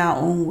unique in our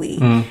own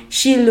way.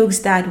 She looks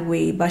that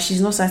way, but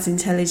she's not as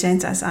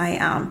intelligent as I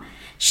am.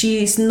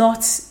 She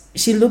looks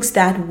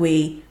that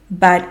way,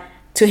 but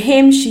to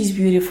him, she's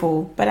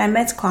beautiful. But I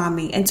met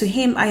Kwame, and to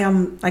him, I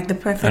am like the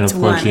perfect one. And of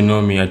course, you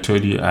know me, I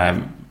told you, I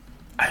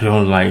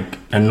don't like,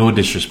 and no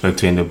disrespect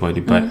to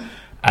anybody, but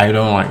I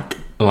don't like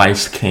light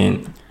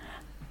skin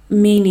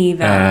Me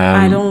neither.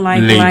 I don't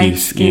like ladies, light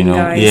skin you know.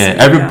 guys. Yeah,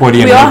 everybody.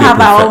 We and all what they have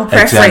our own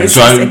prefer. preferences.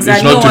 So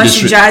Exactly. No one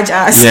should judge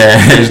us.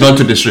 Yeah, it's not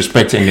to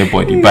disrespect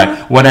anybody.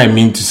 But what I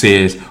mean to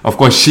say is, of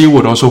course, she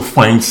would also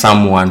find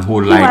someone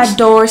who likes,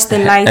 adores the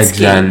light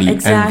skin.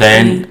 Exactly. And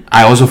then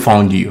I also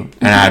found you,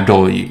 and I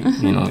adore you.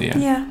 You know,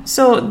 Yeah.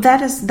 So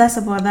that's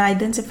about that,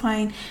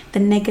 identifying the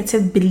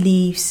negative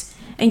beliefs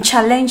and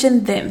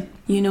challenging them.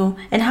 You know,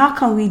 and how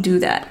can we do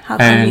that? How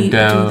can we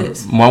do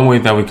this? One way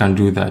that we can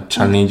do that,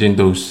 challenging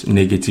those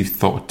negative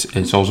thoughts,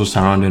 is also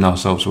surrounding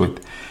ourselves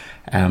with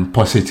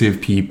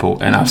positive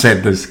people. And I've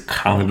said this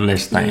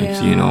countless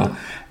times, you know.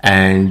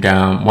 And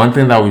one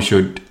thing that we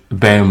should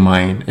bear in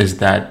mind is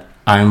that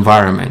our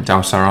environment,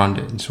 our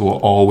surroundings, will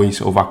always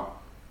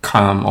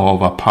overcome or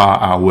overpower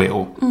our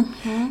will.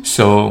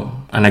 So,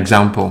 an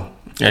example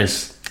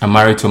is, I'm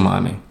married to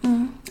Mommy.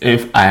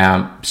 If I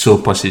am so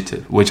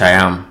positive, which I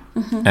am,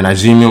 and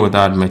assuming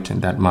without admitting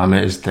that Mama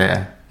is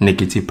the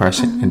negative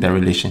person in the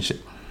relationship,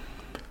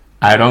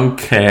 I don't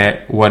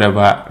care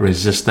whatever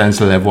resistance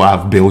level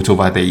I've built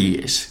over the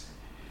years.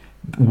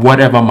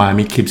 Whatever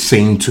Mommy keeps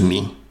saying to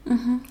me,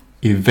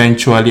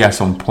 eventually at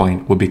some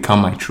point will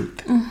become my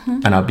truth.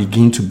 And I'll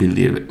begin to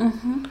believe it.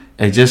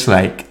 It's just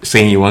like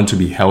saying you want to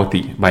be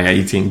healthy by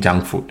eating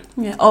junk food.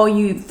 Yeah, or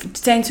you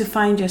tend to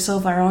find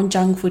yourself around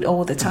junk food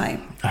all the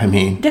time. I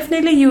mean,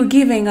 definitely you're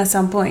giving at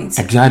some point.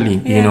 Exactly,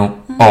 you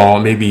know, or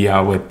maybe you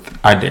are with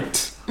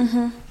addicts.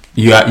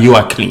 You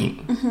are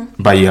clean,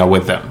 but you are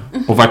with them.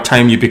 Over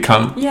time, you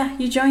become. Yeah,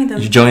 you join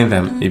them. You join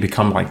them. You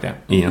become like them.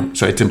 You know,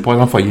 so it's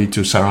important for you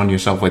to surround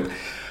yourself with,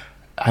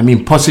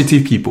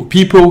 positive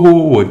people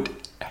who would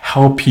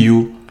help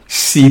you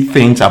see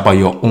things about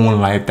your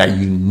own life that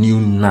you knew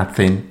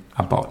nothing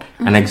about.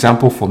 An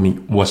example for me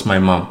was my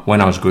mom when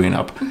I was growing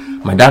up.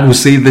 My dad would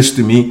say this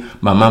to me.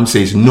 My mom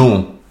says,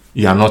 no,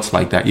 you are not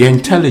like that. You're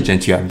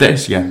intelligent. You are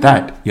this, you are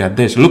that, you are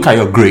this. Look at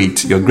your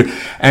grades. You're great.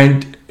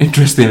 And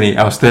interestingly,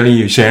 I was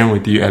sharing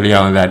with you earlier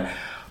on that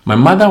my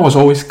mother was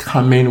always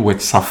coming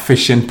with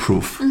sufficient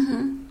proof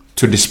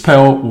to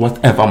dispel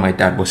whatever my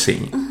dad was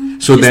saying.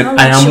 So it's then not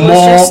I like am she more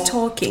was just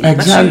talking,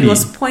 exactly. But she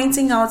was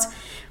pointing out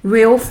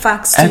real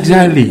facts to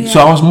exactly. you. Yeah. So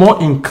I was more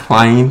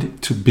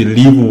inclined to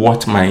believe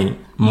what my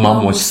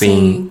mom was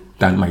saying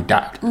than my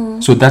dad.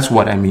 So that's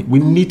what I mean. We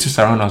need to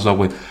surround ourselves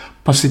with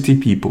positive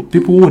people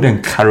who would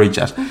encourage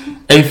us.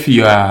 If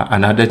you are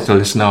an adult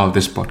listener of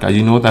this podcast,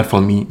 you know that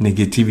for me,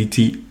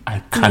 negativity,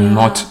 I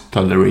cannot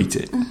tolerate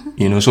it.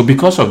 You know, so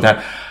because of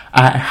that,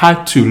 I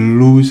had to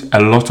lose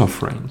a lot of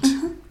friends.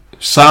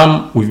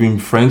 Some we've been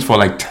friends for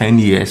like 10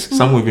 years.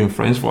 Some we've been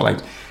friends for like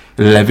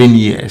 11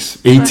 years,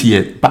 8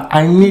 years. But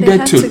I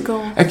needed to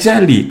go.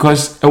 Exactly,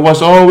 because it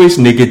was always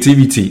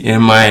negativity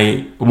in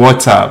my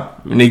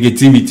WhatsApp,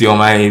 negativity on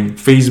my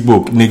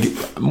Facebook.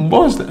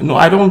 No,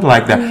 I don't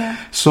like that. Yeah.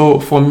 So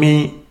for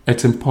me,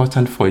 it's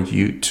important for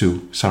you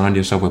to surround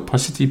yourself with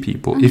positive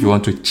people if you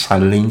want to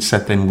challenge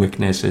certain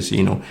weaknesses,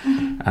 you know,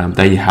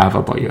 that you have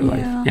about your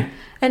life. Yeah.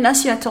 And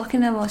as you're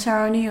talking about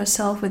surrounding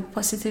yourself with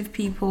positive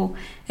people,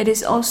 it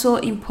is also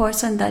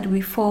important that we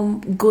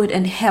form good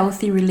and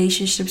healthy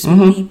relationships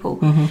with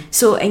people.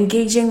 So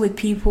engaging with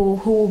people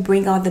who will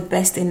bring out the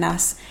best in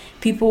us,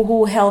 people who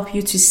will help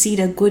you to see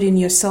the good in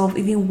yourself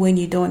even when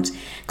you don't.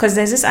 Because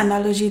there's this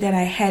analogy that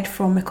I had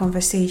from a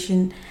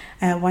conversation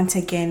once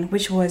again,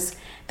 which was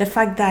the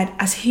fact that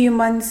as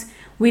humans,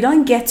 we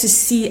don't get to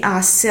see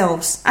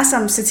ourselves. As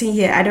I'm sitting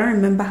here, I don't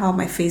remember how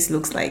my face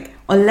looks like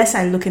unless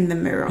I look in the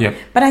mirror. Yep.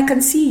 But I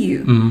can see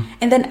you.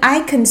 And then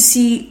I can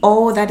see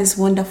all that is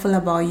wonderful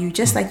about you,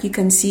 just like you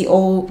can see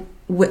all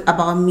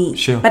about me.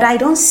 Sure. But I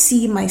don't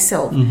see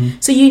myself.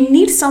 So you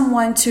need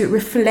someone to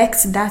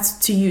reflect that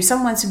to you,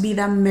 someone to be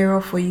that mirror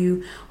for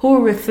you,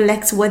 who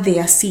reflects what they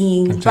are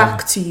seeing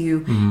back to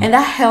you. And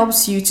that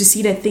helps you to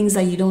see the things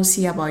that you don't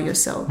see about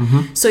yourself.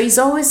 So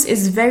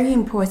it's very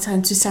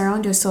important to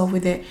surround yourself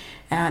with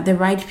the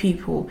right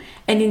people.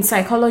 And in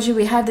psychology,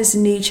 we have this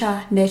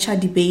nature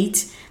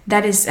debate.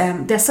 That is,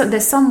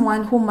 there's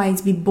someone who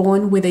might be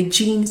born with the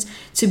genes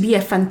to be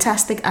a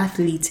fantastic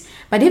athlete,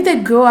 but if they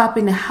grow up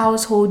in a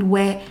household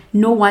where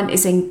no one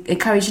is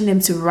encouraging them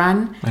to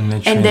run,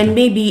 and then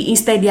maybe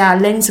instead they are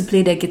learning to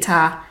play the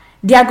guitar,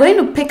 they are going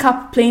to pick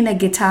up playing a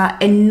guitar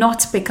and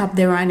not pick up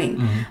the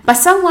running. But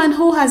someone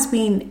who has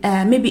been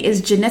maybe is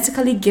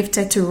genetically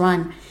gifted to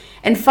run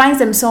and finds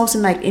themselves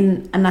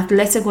in an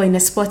athletic or in a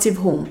sportive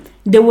home,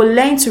 they will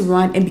learn to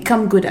run and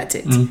become good at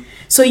it.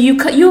 So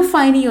you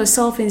finding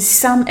yourself in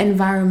some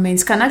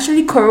environments can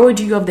actually corrode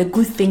you of the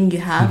good thing you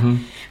have,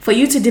 for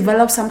you to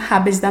develop some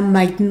habits that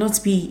might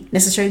not be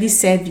necessarily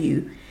serve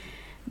you.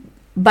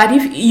 But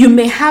if you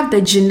may have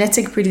the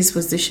genetic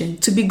predisposition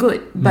to be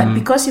good, but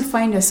because you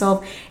find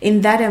yourself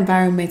in that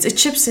environment, it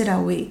chips it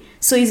away.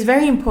 So it's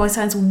very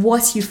important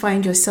what you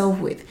find yourself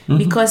with,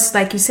 because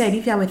like you said,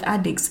 if you're with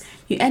addicts,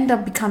 you end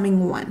up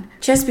becoming one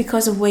just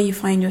because of where you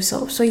find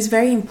yourself. So it's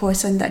very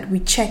important that we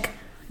check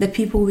the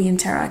people we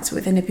interact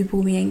with and the people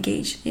we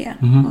engage. Yeah.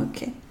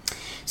 Okay.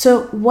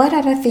 So what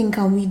other thing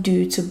can we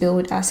do to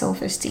build our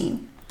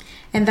self-esteem?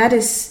 And that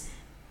is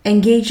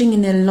engaging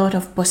in a lot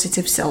of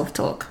positive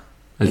self-talk.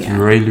 It's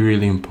really,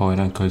 really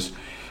important because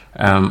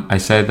I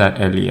said that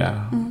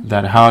earlier,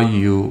 that how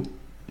you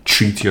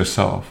treat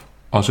yourself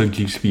also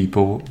gives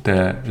people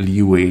the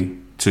leeway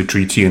to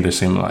treat you in the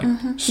same light.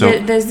 So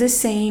there's this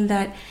saying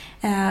that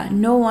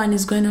no one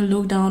is going to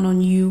look down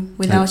on you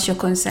without your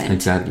consent.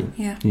 Exactly.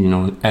 Yeah. You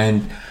know,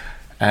 and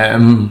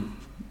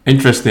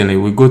interestingly,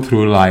 we go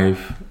through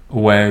life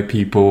where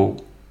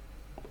people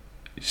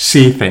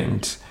say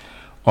things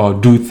or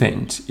do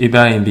things,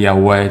 either in their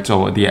words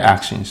or their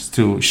actions,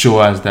 to show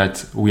us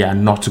that we are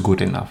not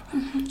good enough.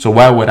 So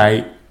why would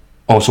I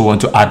also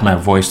want to add my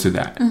voice to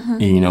that?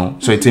 You know,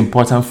 so it's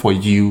important for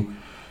you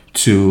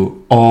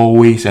to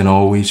always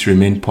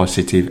remain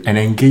positive and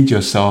engage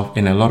yourself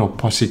in a lot of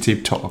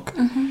positive talk.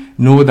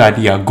 Know that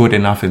you are good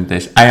enough in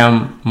this.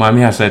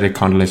 Mommy has said it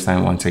countless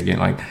times once again,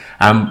 like,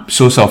 I'm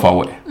so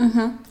self-aware.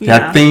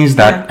 There are things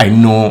that I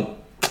know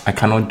I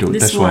cannot do.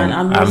 This one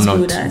I'm not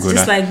good at.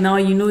 Just like now,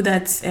 you know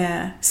that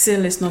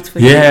SEAL is not for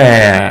you.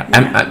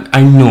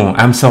 I know.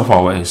 I'm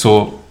self-aware.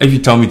 So if you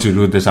tell me to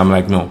do this, I'm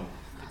like, no.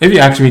 If you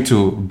ask me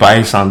to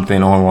buy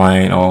something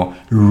online or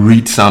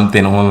read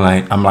something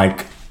online, I'm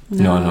like,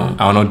 no,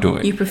 I will not do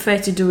it. You prefer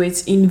to do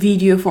it in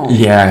video form.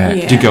 Yeah.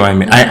 Do you get what I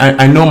mean?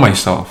 I know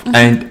myself,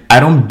 and I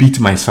don't beat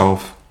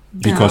myself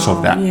because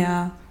of that.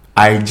 Yeah.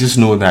 I just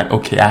know that,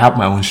 okay, I have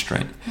my own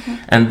strength.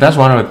 And that's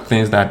one of the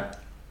things that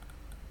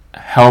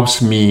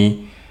helps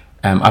me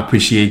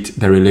appreciate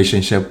the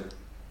relationship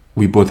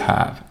we both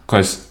have,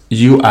 because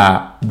you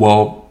are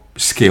well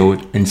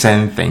skilled in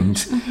certain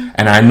things,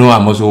 and I know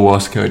I'm also well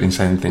skilled in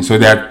certain things. So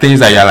there are things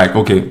that you're like,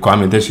 okay,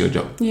 Kwame, this is your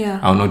job.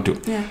 I'll not do.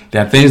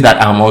 There are things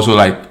that I'm also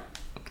like,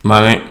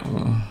 Mommy,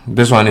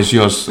 this one is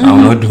yours. I'll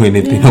not do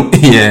anything.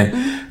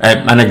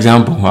 An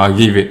example I'll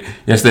give it.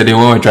 Yesterday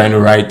when we were trying to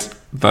write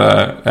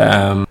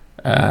the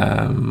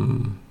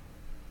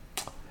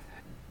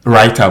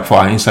write up for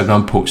our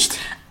Instagram post.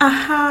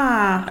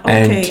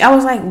 Okay. And I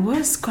was like,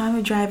 what's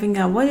Kwame driving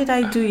at? What did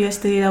I do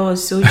yesterday that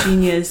was so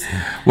genius?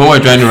 When we're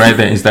trying to write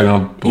the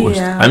Instagram post.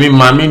 I mean,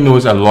 Mommy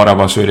knows a lot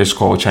about Swedish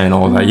culture and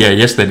all that.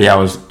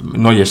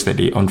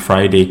 On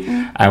Friday,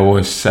 I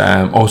was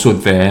also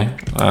there.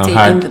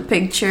 Taking the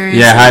pictures.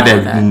 I had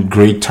a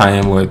great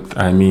time with,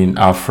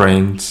 our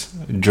friends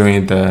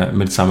during the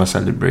Midsummer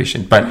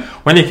celebration. But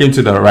when it came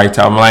to the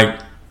write-up, I'm like,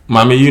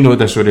 Mommy, you know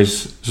the Swedish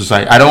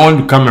society. I don't want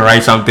to come and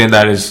write something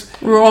that is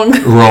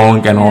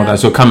wrong and all that.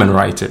 So come and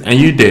write it. And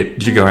you did.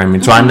 Do you get what I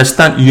mean? So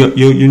understand,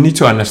 you need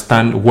to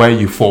understand where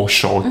you fall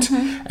short,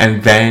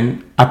 and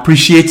then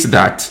appreciate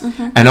that.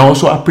 And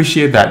also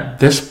appreciate that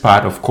this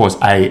part, of course,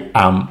 I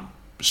am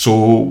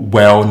so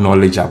well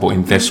knowledgeable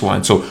in this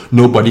one. So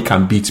nobody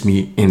can beat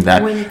me in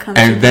that.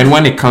 And then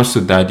when it comes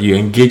to that, you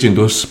engage in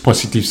those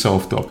positive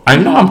self-talk. I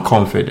know I'm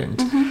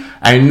confident.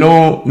 I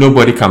know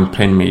nobody can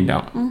pin me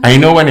down. I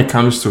know when it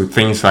comes to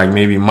things like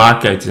maybe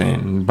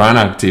marketing, brand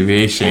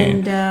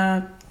activation,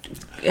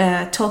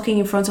 and talking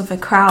in front of a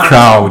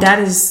crowd. That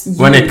is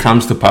you. When it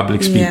comes to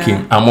public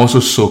speaking, I'm also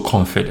so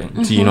confident,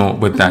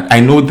 with that. I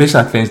know these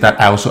are things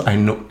that I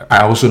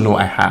also know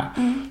I have.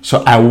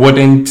 So I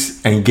wouldn't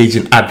engage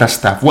in other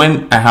stuff.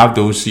 When I have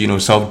those,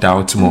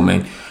 self-doubt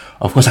moment,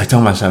 of course I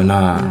tell myself,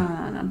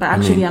 but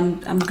actually I'm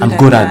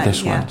good at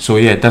this one. So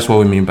that's what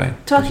we mean by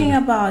talking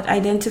about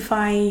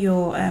identifying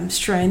your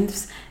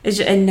strengths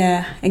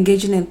and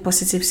engaging in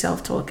positive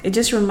self-talk. It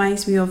just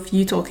reminds me of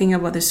you talking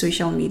about the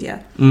social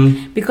media,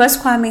 because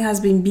Kwame has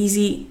been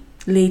busy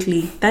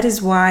lately. That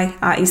is why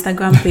our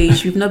Instagram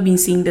page, we've not been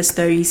seeing the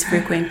stories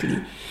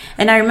frequently.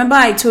 And I remember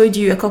I told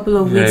you a couple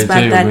of weeks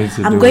back that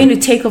I'm going to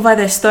take over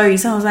the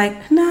stories. I was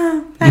like,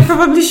 nah, I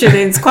probably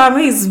shouldn't.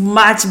 Kwame is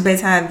much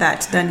better at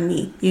that than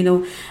me,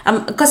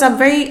 because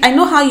I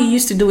know how you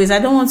used to do it. I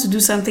don't want to do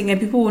something and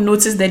people will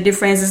notice the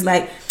difference. It's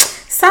like,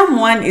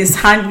 someone is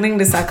handling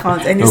this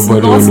account and it's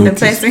not the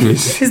person.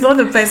 It's not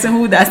the person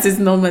who does this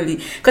normally.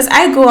 Because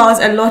I go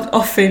out a lot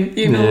often,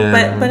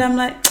 but I'm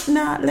like,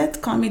 nah,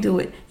 let Kwame do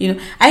it.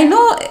 I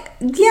know,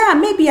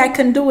 maybe I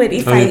can do it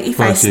if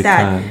I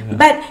start.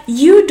 But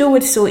you do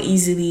it so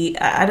easily.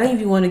 I don't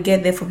even want to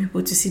get there for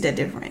people to see the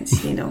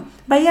difference,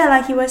 But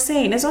like you were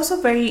saying, it's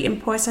also very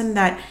important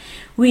that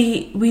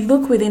we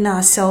look within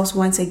ourselves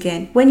once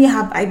again. When you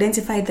have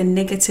identified the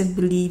negative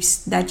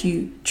beliefs that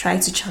you try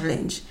to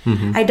challenge,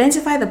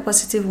 identify the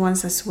positive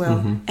ones as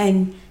well,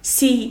 and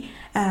see,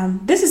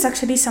 this is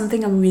actually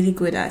something I'm really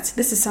good at.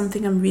 This is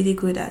something I'm really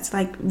good at.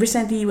 Like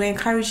recently you were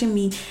encouraging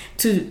me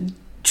to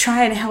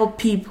try and help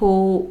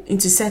people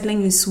into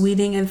settling in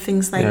Sweden and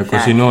things like that.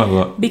 Because you know a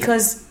lot.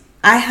 Because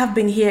I have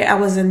been here, I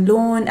was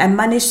alone, I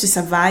managed to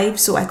survive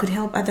so I could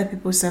help other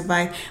people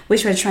survive,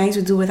 which we're trying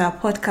to do with our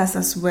podcast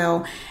as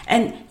well.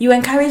 And you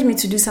encouraged me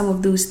to do some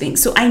of those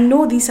things. So I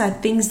know these are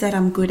things that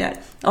I'm good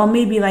at. Or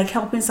maybe like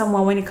helping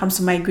someone when it comes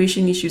to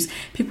migration issues.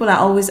 People are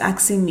always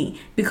asking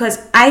me because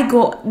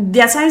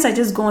there are times I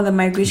just go on the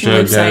migration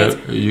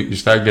website. You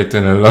start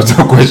getting a lot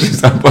of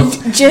questions about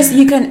it.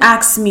 You can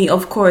ask me,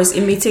 of course.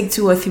 It may take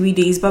 2 or 3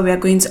 days, but we are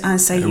going to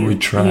answer you. We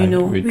try.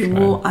 We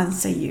will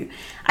answer you.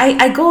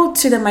 I go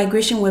to the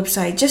migration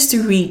website just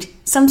to read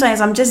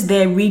sometimes I'm just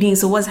there reading,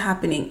 so what's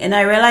happening? And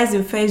I realized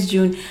in 1st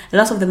June, a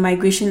lot of the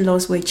migration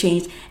laws were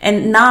changed.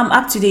 And now I'm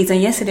up to date.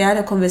 And yesterday I had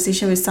a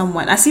conversation with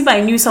someone, as if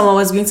I knew someone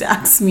was going to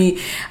ask me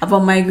about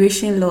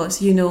migration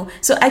laws, you know.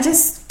 So I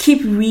just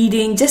keep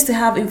reading just to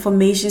have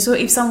information. So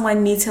if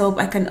someone needs help,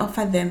 I can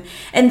offer them.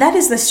 And that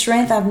is the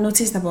strength I've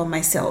noticed about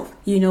myself,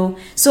 you know.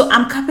 So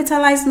I'm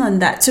capitalizing on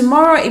that.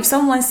 Tomorrow, if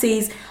someone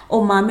says,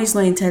 oh, Mama is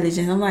not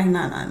intelligent, I'm like,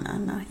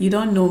 nah. You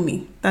don't know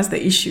me. That's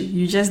the issue.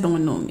 You just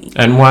don't know me.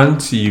 And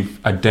once you've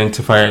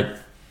identified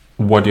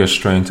what your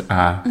strengths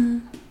are,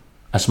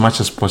 as much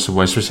as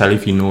possible, especially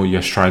if you know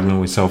you're struggling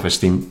with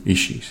self-esteem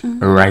issues,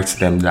 write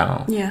them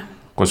down. Yeah.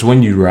 Because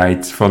when you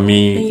write, for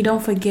me... And you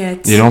don't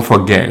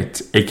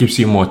forget. It keeps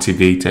you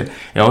motivated.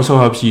 It also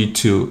helps you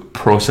to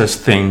process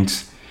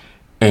things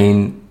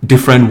in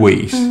different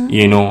ways,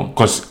 you know,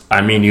 because,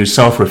 I mean, you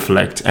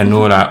self-reflect and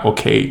know that,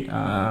 okay,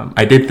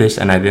 I did this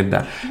and I did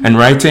that. And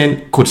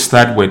writing could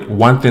start with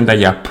one thing that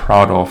you're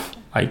proud of,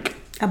 like...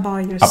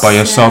 About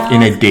yourself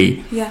in a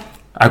day. Yeah.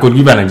 I could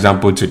give an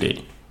example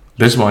today.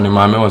 This morning,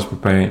 Mama was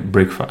preparing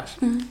breakfast.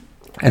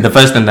 And the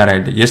first thing that I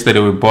did, yesterday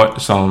we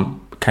bought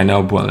some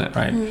cannelle bonnet,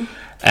 right?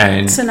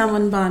 And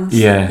cinnamon buns.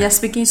 Yeah. You're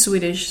speaking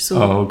Swedish,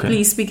 so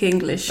please speak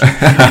English.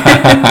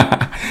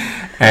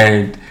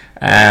 And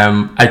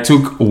I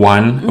took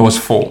one, it was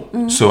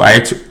 4. So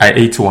I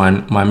ate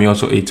one, Mommy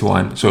also ate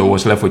one, so it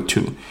was left with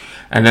 2.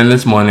 And then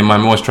this morning,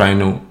 Mommy was trying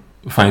to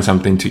find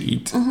something to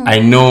eat. I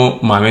know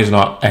Mommy is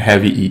not a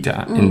heavy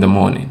eater in the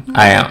morning.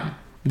 I am.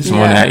 This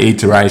morning I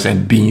ate rice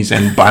and beans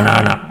and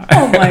banana.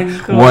 Oh my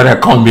God. What a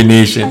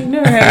combination. I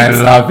know, right? I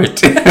love it.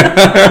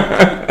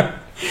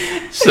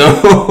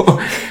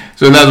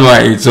 So that's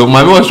why I ate. So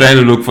Mommy was trying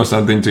to look for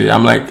something to eat.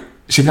 I'm like,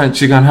 she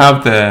can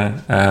have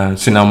the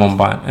cinnamon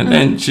bun. And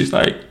then she's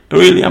like,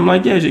 really? I'm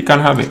like, yeah, she can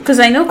have it. Because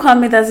I know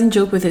Kwame doesn't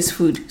joke with his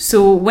food.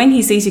 So when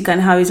he says you can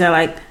have it, I'm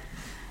like,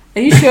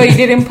 are you sure you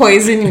didn't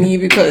poison me?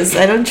 Because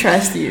I don't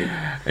trust you.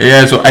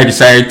 Yeah, so I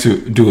decided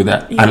to do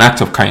that. Yeah. An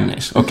act of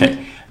kindness.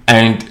 Okay.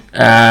 And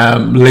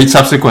late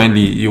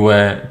subsequently, you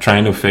were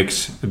trying to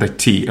fix the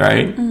tea,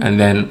 right? And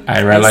then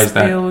I realized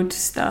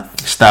that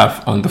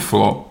stuff on the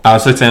floor. I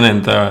was sitting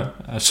in the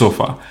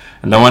sofa.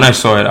 And then when I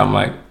saw it, I'm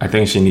like, I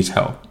think she needs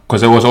help.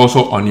 Because it was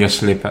also on your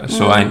slipper.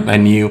 So I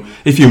knew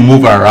if you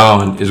move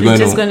around, it's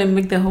just going to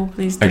make the whole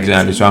place dirty.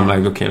 Exactly. So I'm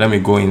like, okay, let me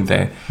go in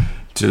there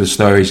to the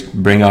storage,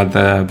 bring out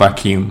the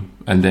vacuum,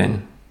 and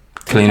then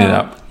clean it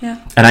up.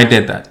 Yeah. And I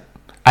did that.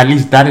 At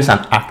least that is an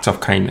act of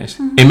kindness.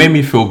 It made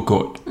me feel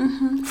good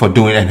for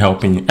doing and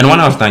helping you. And when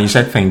I was done, you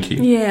said thank you.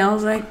 Yeah, I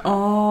was like,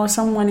 oh,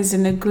 someone is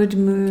in a good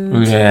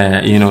mood.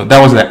 Yeah, you know, that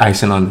was the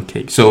icing on the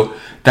cake. So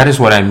that is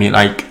what I mean.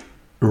 Like,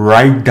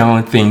 write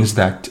down things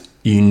that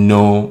you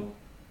know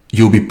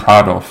you'll be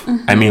proud of.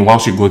 I mean,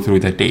 once you go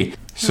through the day.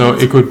 So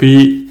it could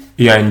be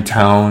you're in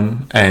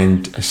town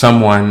and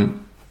someone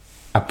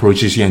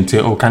approaches you and say,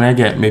 oh, can I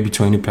get maybe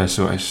 20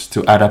 pesos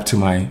to add up to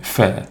my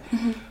fare?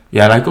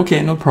 Yeah, like,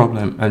 okay, no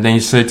problem. And then you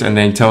sit and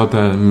then tell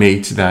the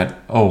mate that,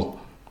 oh,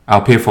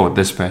 I'll pay for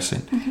this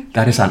person.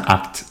 That is an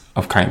act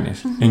of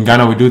kindness. In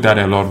Ghana, we do that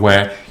a lot,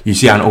 where you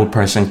see an old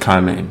person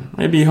come in.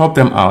 Maybe you help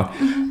them out.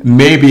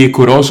 Maybe it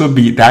could also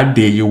be that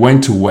day you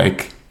went to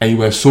work and you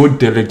were so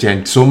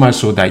diligent, so much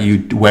so that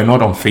you were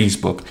not on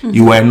Facebook.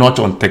 You were not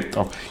on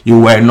TikTok. You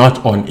were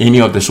not on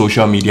any of the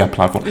social media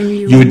platforms.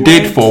 You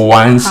did for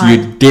once,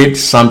 you did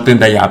something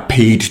that you are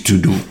paid to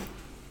do,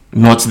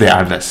 not the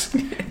others.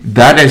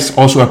 That is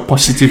also a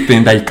positive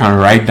thing that you can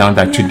write down,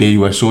 that today you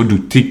were so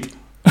dutik.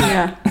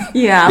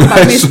 Yeah,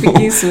 I'm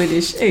speaking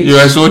Swedish. You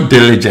are so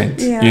diligent,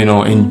 you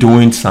know, in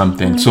doing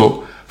something.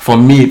 So for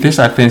me, these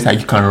are things that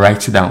you can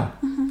write down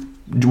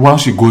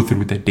once you go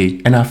through the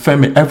day, and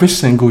affirm it every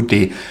single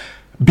day.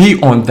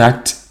 Be on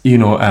that, you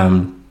know,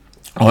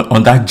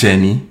 on that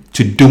journey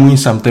to doing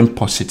something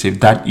positive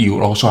that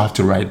you also have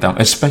to write down,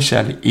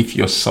 especially if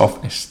your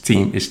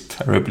self-esteem is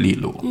terribly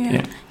low.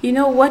 Yeah. You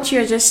know, what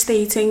you're just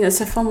stating is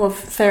a form of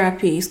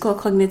therapy. It's called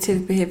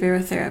cognitive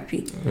behavioral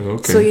therapy.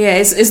 Okay. So yeah,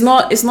 it's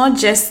not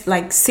just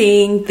like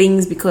saying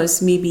things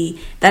because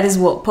maybe that is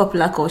what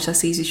popular culture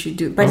says you should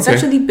do, but it's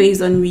actually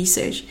based on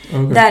research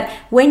that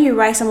when you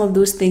write some of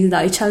those things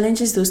down, it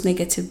challenges those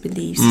negative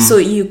beliefs. So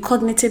you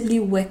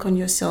cognitively work on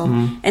yourself,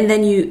 and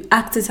then you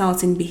act it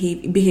out in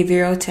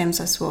behavioral terms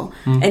as well,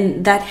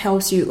 and that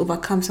helps you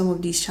overcome some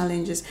of these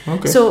challenges.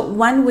 So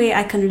one way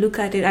I can look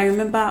at it, I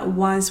remember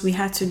once we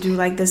had to do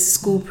like this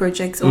school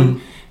project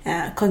on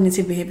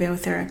cognitive behavioral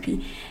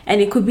therapy, and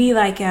it could be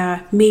like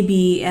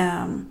maybe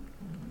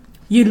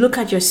you look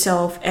at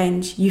yourself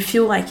and you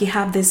feel like you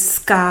have this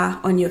scar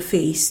on your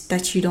face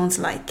that you don't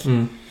like.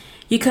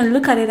 You can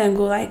look at it and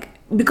go like,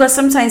 because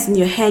sometimes in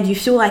your head you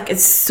feel like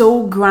it's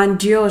so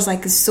grandiose,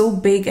 like it's so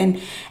big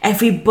and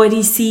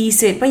everybody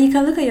sees it, but you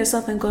can look at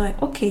yourself and go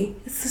like, okay,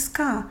 it's a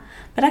scar,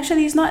 but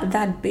actually it's not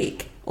that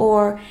big.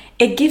 Or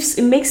it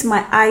makes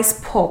my eyes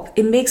pop,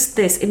 it makes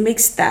this, it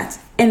makes that.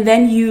 And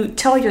then you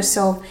tell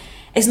yourself,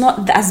 it's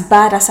not as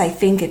bad as I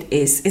think it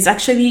is. It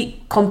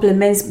actually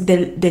complements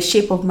the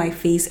shape of my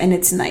face, and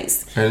it's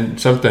nice.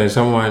 And sometimes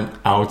someone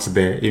out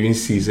there even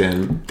sees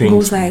and thinks,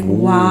 goes like,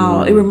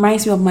 wow, it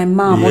reminds me of my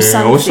mom,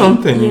 Yeah, or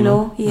something, you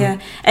know? Yeah.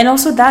 And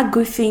also that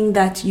good thing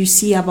that you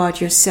see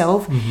about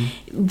yourself,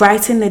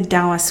 writing it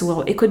down as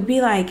well. It could be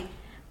like,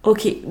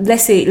 okay,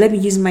 let me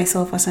use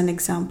myself as an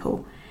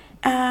example.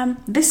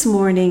 This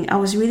morning I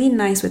was really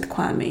nice with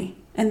Kwame.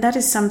 And that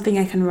is something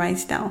I can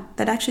write down,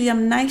 that actually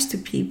I'm nice to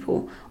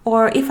people.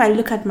 Or if I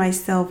look at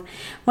myself,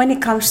 when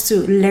it comes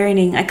to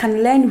learning, I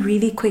can learn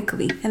really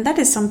quickly. And that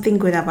is something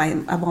good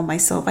about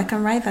myself. I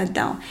can write that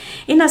down.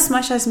 In as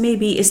much as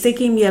maybe it's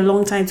taking me a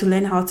long time to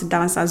learn how to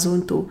dance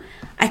Azonto,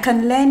 I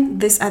can learn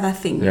this other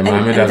thing. Yeah, and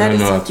that is,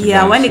 know how to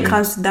dance, when it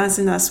comes to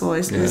dancing as well,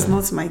 it's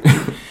not my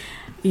thing.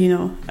 You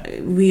know,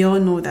 we all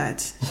know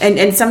that.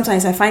 And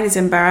sometimes I find it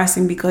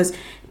embarrassing because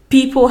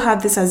people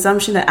have this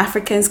assumption that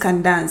Africans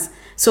can dance.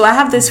 So I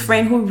have this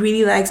friend who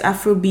really likes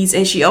Afro beats,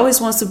 and she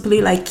always wants to play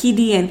like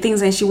kiddie and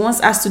things, and she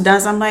wants us to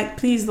dance. I'm like,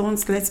 please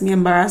don't let me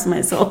embarrass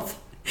myself.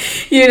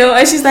 You know,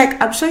 and she's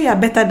like, I'm sure you're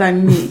better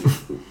than me.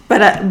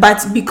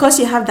 But because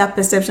you have that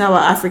perception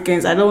about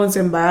Africans, I don't want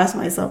to embarrass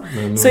myself.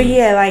 No. So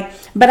yeah,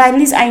 but at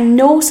least I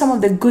know some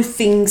of the good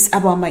things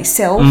about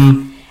myself.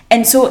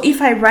 And so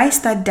if I write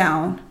that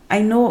down,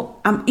 I know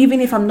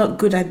even if I'm not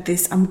good at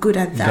this, I'm good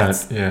at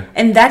that.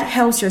 And that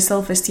helps your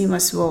self-esteem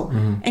as well.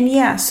 And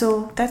yeah,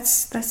 so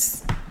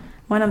that's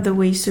one of the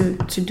ways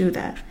to do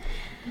that.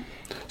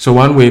 So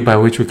one way by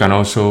which we can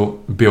also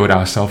build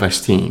our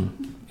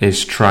self-esteem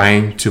is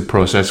trying to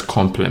process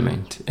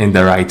compliment in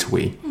the right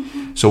way.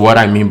 So what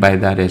I mean by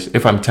that is,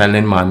 if I'm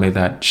telling Mame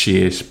that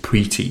she is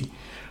pretty,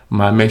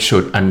 Mame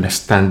should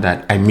understand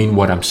that I mean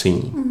what I'm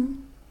saying.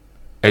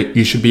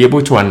 You should be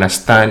able to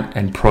understand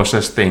and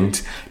process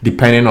things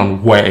depending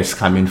on where it's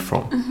coming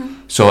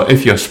from. So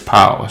if your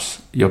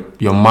spouse,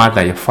 your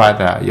mother, your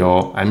father,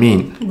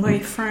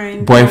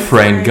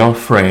 boyfriend,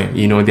 girlfriend,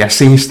 you know, they're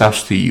saying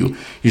stuff to you,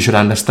 you should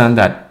understand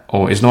that,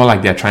 it's not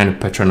like they're trying to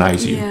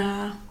patronize you.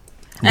 Yeah.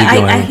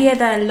 I hear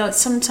that a lot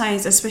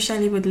sometimes,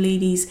 especially with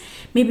ladies.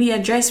 Maybe you're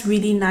dressed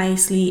really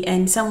nicely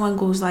and someone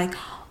goes like,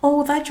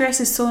 oh, that dress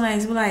is so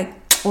nice. We're like,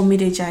 oh, mide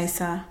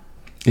jaisa.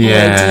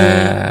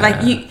 Yeah.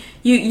 Like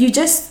you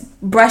just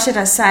brush it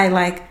aside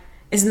like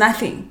it's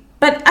nothing.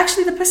 But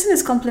actually the person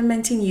is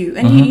complimenting you,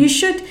 and you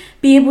should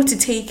be able to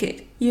take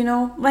it, you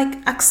know,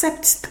 like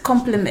accept the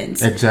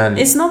compliments.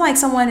 Exactly. It's not like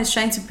someone is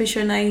trying to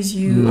patronize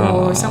you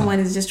or someone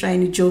is just trying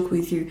to joke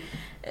with you.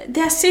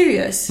 They're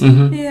serious.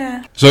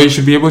 Yeah. So you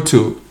should be able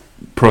to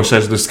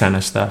process this kind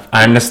of stuff.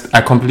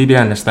 I completely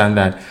understand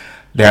that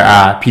there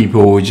are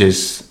people who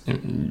just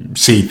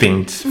say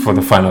things for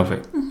the fun of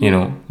it, you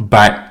know,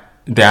 but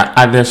there are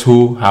others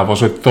who have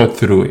also thought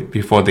through it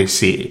before they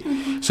say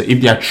it. So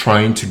if they are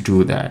trying to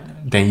do that,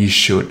 then you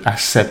should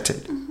accept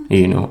it,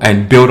 you know,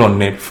 and build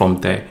on it from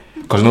there.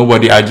 Because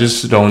I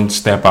just don't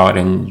step out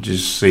and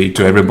just say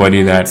to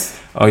everybody that,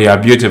 oh, you're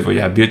beautiful,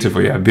 you're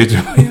beautiful, you're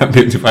beautiful, you're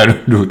beautiful. I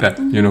don't do that,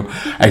 you know.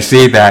 I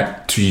say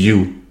that to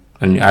you,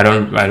 and I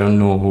don't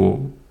know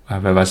who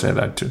I've ever said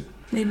that to.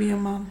 Maybe your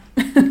mom.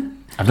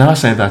 I've never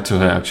said that to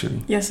her,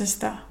 actually. Your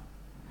sister.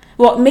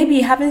 Well, maybe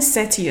you haven't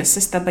said to your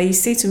sister, but you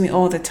say to me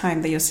all the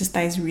time that your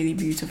sister is really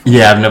beautiful.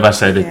 Yeah, I've never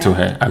said it to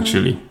her,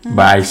 actually.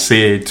 But I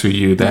say to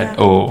you that,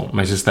 oh,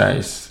 my sister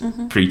is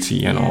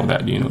pretty and all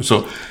that, you know.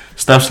 So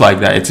stuff like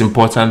that, it's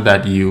important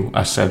that you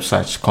accept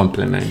such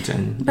compliment.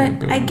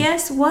 But I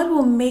guess what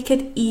will make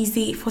it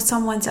easy for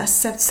someone to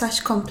accept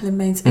such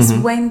compliments is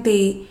when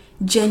they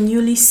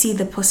genuinely see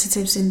the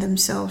positives in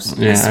themselves.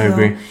 Yeah, as well. I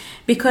agree.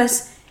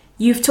 Because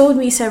you've told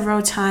me several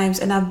times,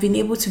 and I've been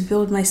able to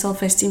build my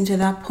self-esteem to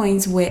that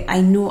point where I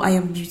know I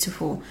am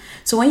beautiful.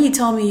 So when you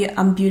tell me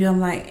I'm beautiful,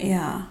 I'm like,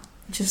 yeah,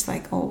 just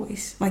like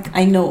always. Like,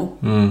 I know,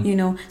 you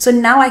know. So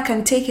now I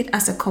can take it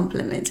as a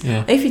compliment.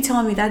 Yeah. If you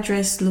tell me that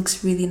dress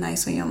looks really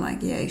nice on you, I'm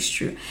like, yeah, it's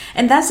true.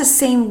 And that's the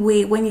same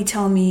way when you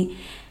tell me,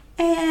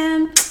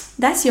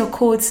 that's your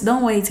coat,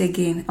 don't wear it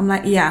again. I'm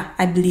like, yeah,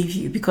 I believe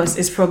you, because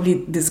it's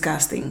probably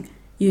disgusting,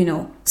 you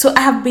know. So I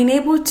have been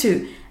able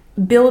to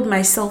build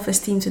my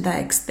self-esteem to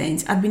that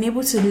extent. I've been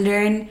able to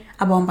learn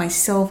about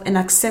myself and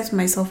accept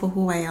myself for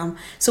who I am.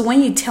 So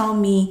when you tell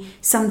me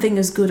something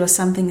is good or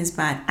something is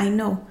bad, I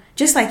know.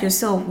 Just like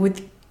yourself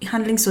with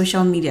handling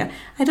social media,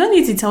 I don't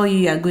need to tell you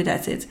you're good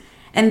at it.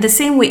 And the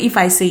same way, if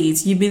I say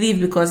it, you believe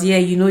because, yeah,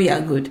 you know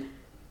you're good.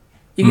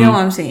 You get what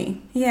I'm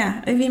saying?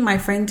 Yeah. Even my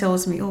friend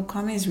tells me, oh,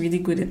 Kwame is really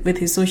good with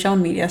his social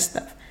media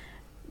stuff.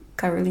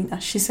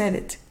 Carolina, she said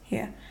it.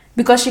 Yeah.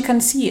 Because she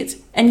can see it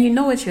and you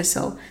know it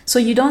yourself. So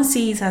you don't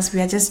see it as we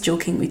are just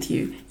joking with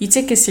you. You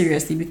take it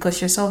seriously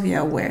because yourself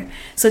you're aware.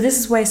 So this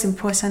is why it's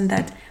important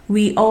that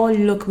we all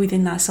look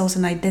within ourselves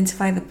and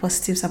identify the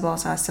positives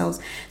about ourselves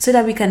so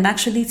that we can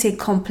actually take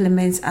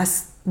compliments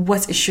as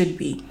what it should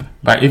be.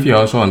 But if you're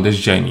also on this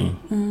journey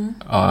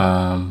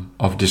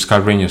of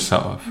discovering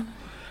yourself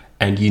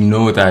and you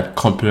know that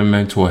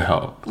compliment will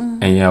help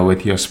and you're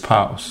with your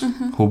spouse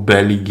who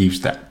barely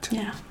gives that,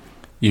 yeah,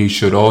 you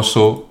should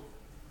also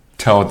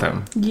tell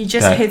them. You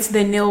just hit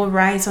the nail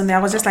right on there.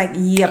 I was just like,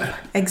 yep,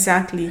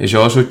 exactly. You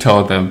should also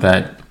tell them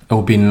that it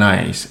would be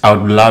nice. I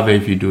would love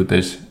it if you do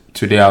this.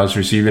 Today I was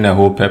receiving a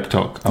whole pep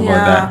talk about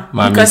that.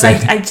 Mommy because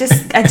I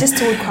just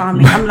told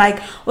Kwame, I'm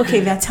like, okay,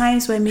 there are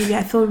times where maybe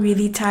I feel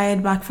really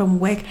tired back from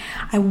work.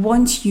 I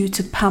want you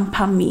to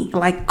pamper me,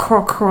 like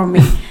crow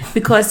me,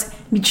 because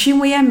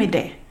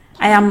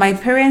I am my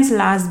parents'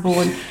 last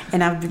born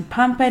and I've been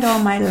pampered all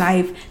my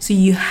life, so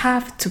you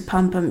have to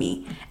pamper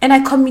me. And I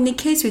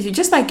communicate with you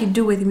just like you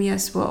do with me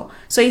as well.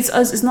 So it's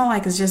not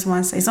like it's just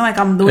one side. It's not like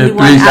I'm the only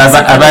one. Please, have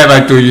I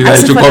ever told you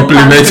that to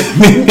compliment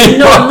me?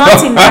 No,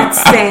 not in that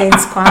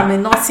sense,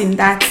 Kwame, not in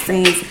that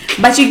sense.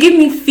 But you give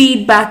me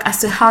feedback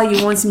as to how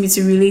you want me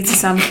to relate to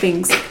some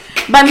things.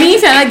 But me,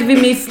 if you're not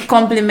giving me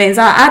compliments,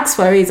 I'll ask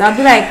for it. I'll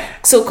be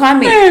like, so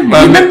Kwame,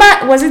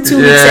 remember, was it 2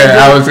 weeks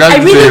ago?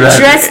 I really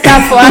dressed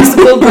up for us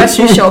to go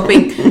grocery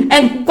shopping.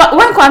 And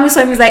when Kwame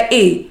saw me, he's like,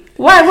 hey,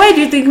 why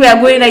do you think we are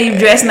going that you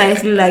dress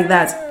nicely like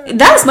that?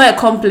 That's not a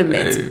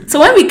compliment. So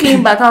when we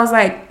came back, I was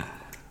like,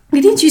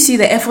 didn't you see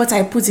the effort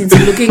I put into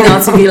looking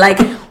out today? Like,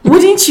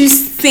 wouldn't you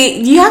say,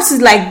 you have to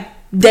like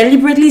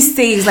deliberately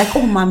say, it's like,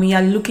 oh, mommy,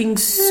 you're looking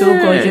so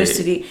gorgeous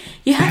today.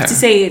 You have to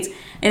say it.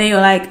 And then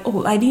you're like,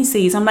 oh, I didn't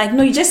say it. I'm like,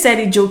 no, you just said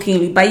it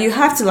jokingly, but you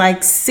have to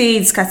like say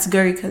it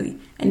categorically.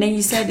 And then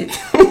you said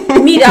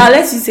it. Me, I'll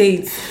let you say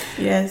it.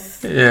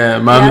 Yes. Yeah,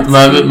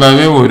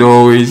 mommy would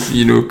always,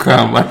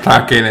 come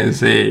attacking and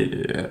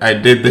say, I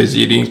did this,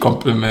 you didn't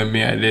compliment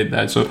me, I did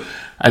that. So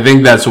I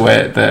think that's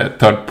where the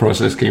thought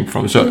process came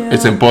from. So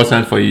it's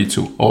important for you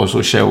to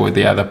also share with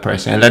the other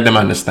person and let them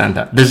understand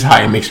that this is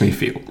how it makes me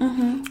feel.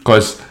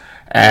 Because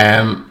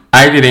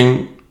I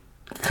didn't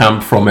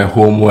come from a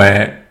home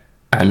where,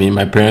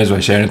 my parents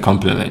were sharing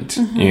compliments,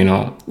 You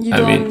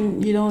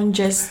don't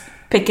just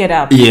pick it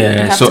up.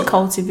 Yeah. You have to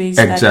cultivate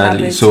that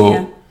habit.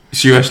 So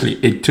seriously,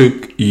 it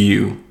took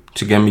you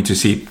to get me to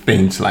see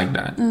things like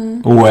that,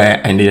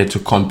 where I needed to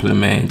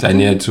compliment, I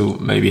needed to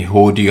maybe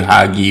hold you,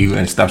 hug you,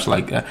 and stuff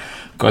like that.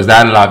 Because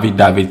that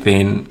lovey-dovey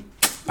thing,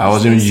 I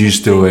wasn't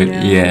used to it.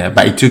 Yeah,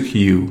 but it took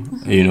you,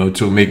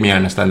 to make me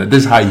understand that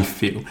this is how you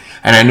feel.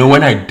 And I know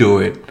when I do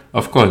it,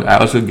 of course, I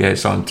also get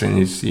something,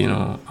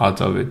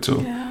 out of it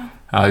too. Yeah.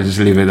 I'll just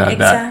leave it at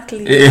that.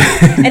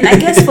 Exactly. And I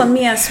guess for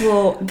me as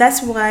well,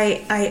 that's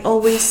why I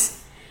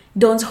always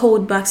don't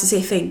hold back to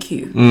say thank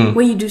you.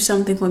 When you do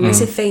something for me, I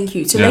say thank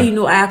you to let you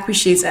know I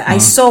appreciate it. I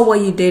saw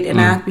what you did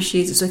and I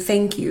appreciate it, so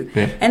thank you.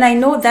 Yeah. And I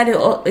know that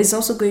it is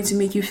also going to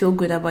make you feel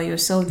good about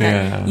yourself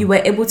that you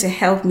were able to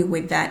help me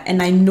with that,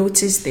 and I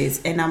noticed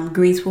this, and I'm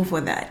grateful for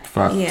that.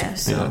 Fact. Yeah.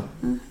 So.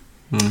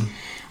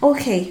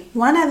 Okay,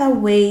 one other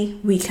way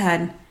we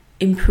can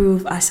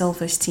improve our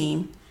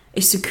self-esteem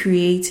is to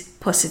create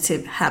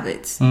positive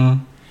habits.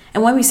 And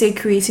when we say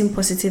creating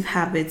positive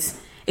habits,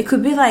 it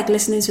could be like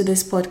listening to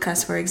this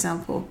podcast, for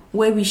example,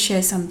 where we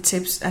share some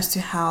tips as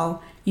to how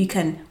you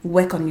can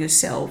work on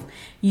yourself.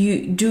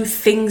 You do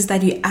things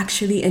that you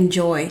actually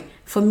enjoy.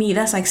 For me,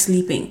 that's like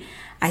sleeping.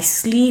 I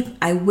sleep,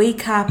 I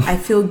wake up, I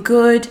feel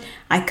good,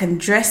 I can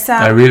dress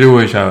up. I really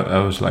wish I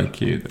was like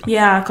you, though.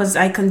 Yeah, because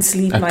I can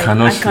sleep. I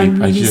cannot sleep.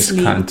 Really I just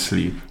can't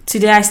sleep.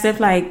 Today I slept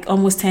like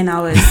almost 10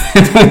 hours.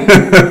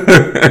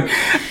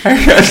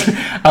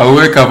 I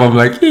wake up, I'm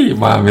like, hey,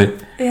 mommy.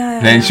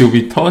 Yeah. Then she'll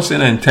be tossing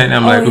and turning.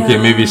 I'm like, okay,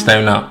 maybe it's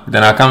time now.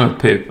 Then I come and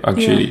Pip,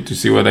 actually, to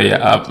see whether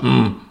you're up.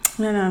 No.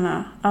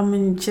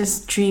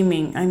 Just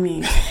dreaming.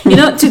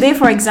 Today,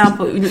 for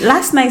example,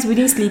 last night we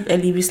didn't sleep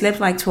early. We slept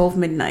like 12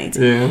 midnight.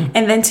 Yeah.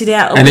 And then today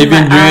I opened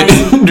my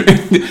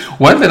eyes.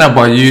 One thing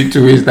about you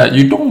too is that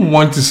you don't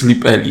want to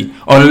sleep early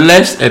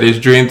unless it is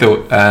during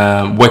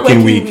the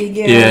working week.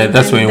 Yeah,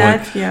 that's when you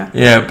want.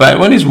 Yeah, but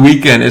when it's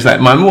weekend, it's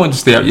like, mommy wants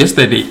to stay up.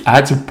 Yesterday, I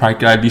had to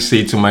practically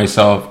say to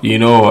myself, you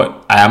know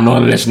what? I am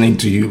not listening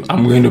to you.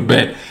 I'm going to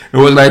bed. It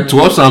was like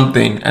 12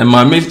 something, and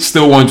mommy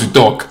still wants to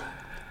talk.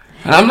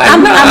 And I'm like,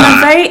 I'm a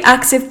very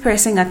active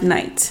person at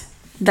night.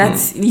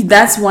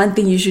 That's one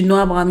thing you should know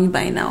about me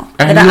by now.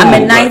 I'm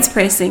a night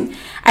person.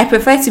 I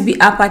prefer to be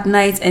up at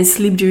night and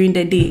sleep during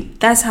the day.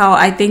 That's how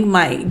I think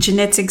my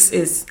genetics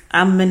is.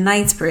 I'm a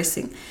night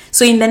person.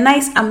 So in the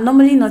night, I'm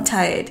normally not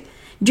tired.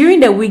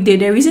 During the weekday,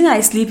 the reason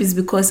I sleep is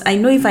because I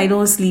know if I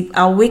don't sleep,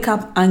 I'll wake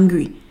up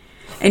angry.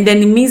 And then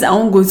it means I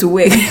won't go to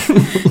work.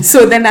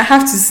 So then I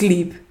have to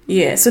sleep.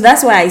 Yeah, so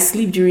that's why I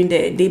sleep during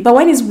the day. But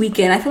when it's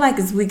weekend, I feel like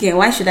it's weekend.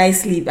 Why should I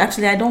sleep?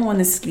 Actually, I don't want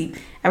to sleep.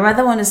 I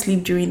rather want to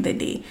sleep during the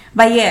day.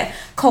 But yeah,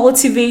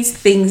 cultivate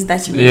things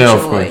that you enjoy.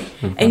 Of course.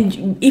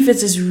 And if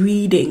it is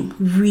reading,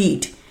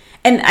 read.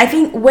 And I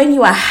think when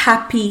you are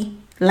happy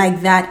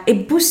like that,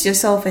 it boosts your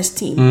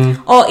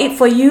self-esteem. Or if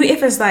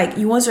it's like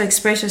you want to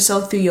express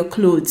yourself through your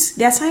clothes,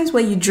 there are times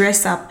where you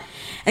dress up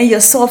and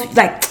yourself,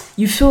 like,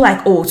 you feel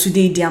like, oh,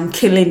 today I'm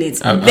killing it.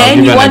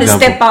 Then you want to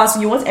step out,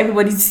 you want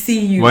everybody to see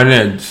you. When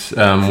it's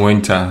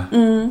winter,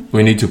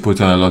 we need to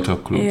put on a lot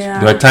of clothes. Yeah.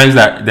 There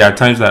are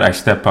times that I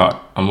step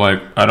out, I'm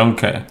like, I don't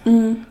care.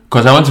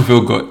 because I want to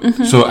feel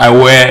good. So I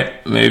wear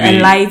maybe A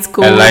light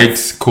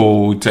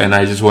coat. and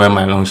I just wear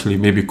my long sleeve,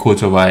 maybe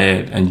coat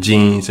overhead and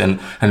jeans, and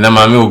then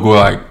mommy will go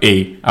like,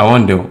 "Hey, I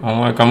want them." I'm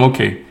like, I'm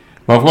okay.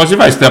 But of course, if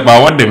I step out,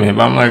 I want them.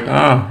 But I'm like,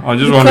 I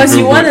just want to feel good. Because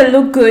you want to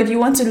look good, you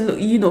want to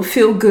look,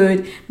 feel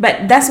good.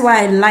 But that's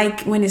why I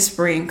like when it's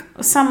spring.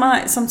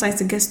 Summer, sometimes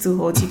it gets too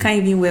hot. You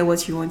can't even wear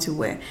what you want to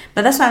wear.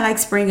 But that's why I like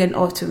spring and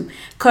autumn.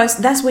 Because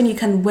that's when you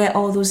can wear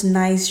all those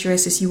nice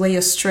dresses. You wear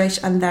your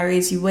stretch under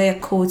it. You wear a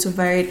coat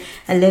over it,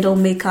 a little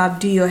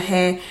makeup, do your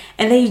hair.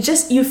 And then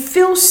you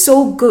feel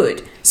so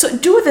good. So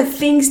do the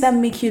things that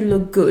make you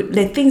look good,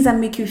 the things that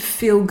make you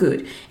feel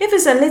good. If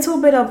it's a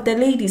little bit of the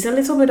ladies, a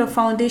little bit of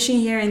foundation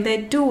here and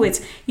there, do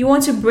it. You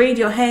want to braid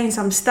your hair in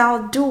some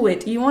style, do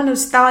it. You want to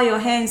style your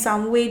hair in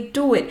some way,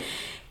 do it.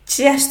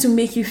 Just to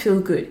make you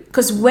feel good.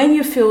 Because when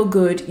you feel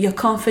good, your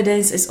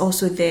confidence is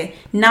also there.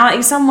 Now,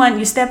 if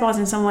you step out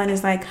and someone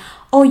is like,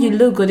 oh, you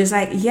look good, it's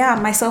like, yeah,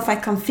 myself, I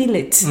can feel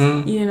it.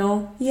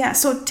 Yeah,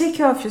 so take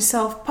care of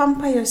yourself,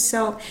 pamper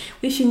yourself.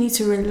 If you need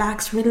to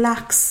relax.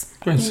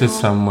 Go and sit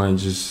somewhere and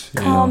just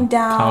calm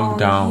down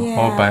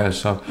all by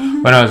yourself.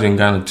 When I was in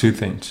Ghana,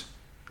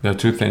 there are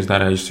two things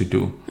that I used to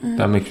do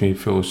that makes me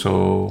feel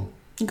so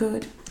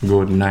good,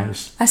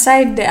 nice.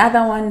 Aside the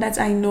other one that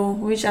I know,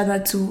 which other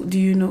two do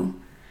you know?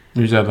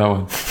 Which other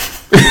one?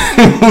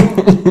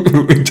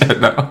 Which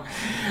other one?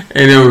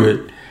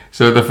 Anyway,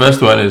 so the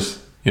first one is,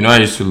 I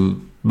used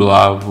to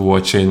love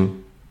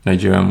watching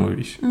Nigerian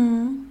movies.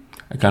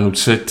 I can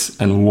sit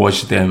and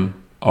watch them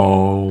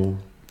all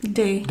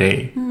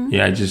day.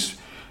 Yeah,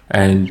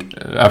 and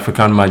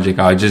African magic,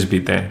 I'll just be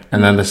there.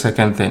 And then the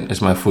second thing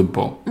is my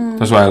football.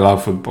 That's why I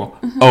love football.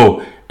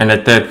 Oh, and the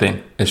third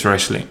thing is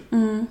wrestling.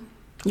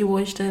 You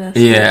watched it?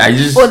 Yeah, I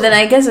just... Oh, then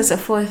I guess it's a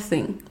fourth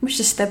thing, which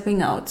is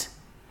stepping out.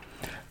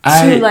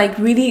 To like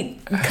really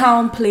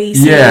calm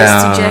places,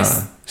 to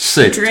just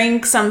sit,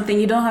 drink something.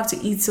 You don't have to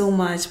eat so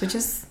much, but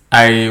just...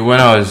 When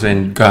I was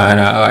in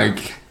Ghana,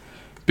 like,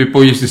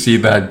 people used to see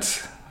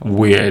that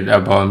weird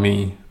about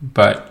me,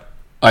 but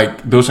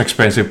like those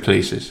expensive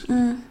places,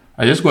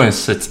 I just go and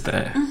sit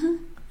there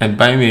and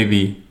buy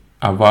maybe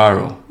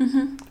avaro,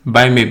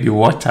 buy maybe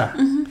water,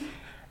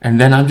 and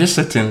then I'm just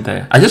sitting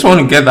there. I just want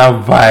to get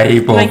that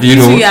vibe of, like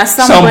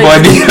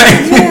somebody.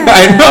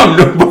 I know I'm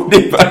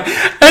nobody, but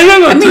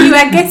you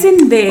are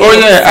getting there. Oh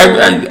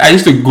yeah, I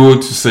used to go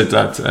to sit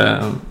at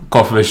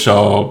coffee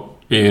shop.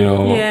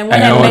 Yeah, when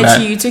I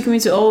met you took me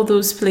to all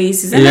those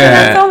places. And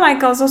then I felt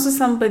like I was also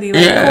somebody,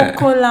 like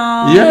Coco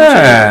Lounge.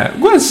 Yeah,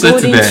 go and sit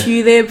there.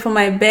 Tulip for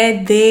my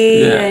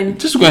birthday. And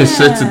just go and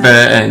sit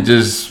there and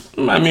just,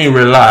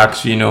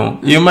 relax,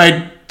 You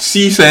might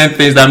see certain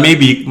things that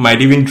maybe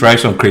might even drive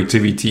some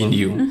creativity in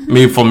you.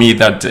 Maybe for me,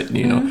 that did,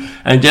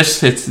 And just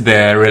sit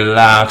there,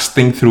 relax,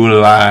 think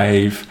through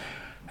life.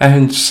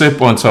 And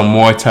sip on some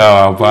water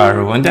or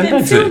avaro, and then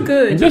that's it.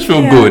 Good. You just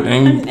feel good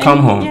and come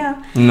home. Yeah.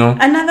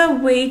 Another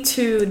way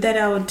that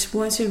I would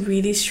want to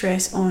really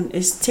stress on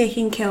is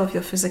taking care of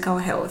your physical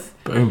health.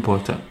 Very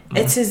important.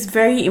 It is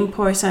very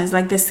important.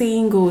 Like the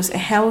saying goes, a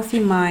healthy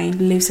mind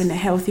lives in a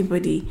healthy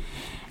body.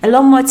 A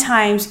lot more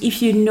times,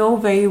 if you know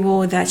very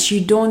well that you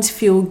don't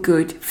feel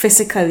good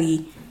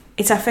physically,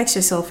 it affects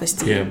your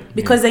self-esteem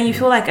because then you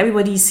feel like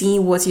everybody is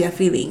seeing what you're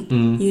feeling,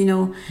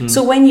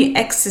 So when you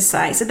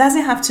exercise, it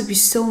doesn't have to be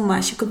so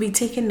much. You could be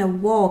taking a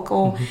walk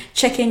or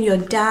checking your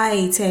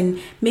diet and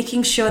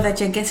making sure that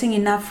you're getting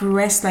enough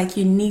rest like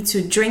you need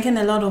to, drinking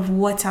a lot of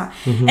water.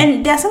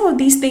 And there are some of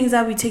these things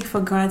that we take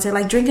for granted,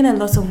 like drinking a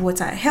lot of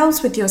water. It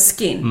helps with your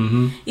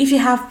skin. If you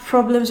have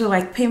problems with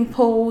like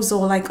pimples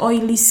or like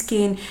oily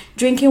skin,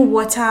 drinking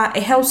water,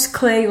 it helps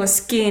clear your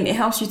skin. It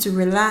helps you to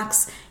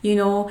relax,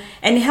 and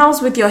it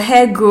helps with your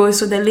hair growth.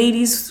 So the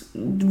ladies,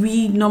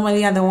 we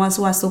normally are the ones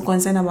who are so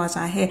concerned about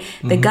our hair.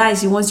 The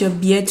guys, you want your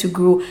beard to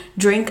grow,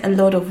 drink a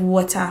lot of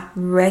water,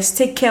 rest,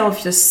 take care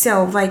of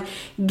yourself, like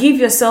give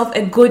yourself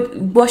a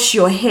good wash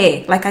your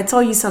hair. Like I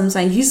tell you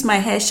sometimes, use my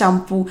hair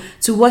shampoo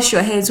to wash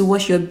your hair, to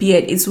wash your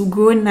beard. It will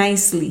grow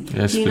nicely.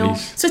 Yes,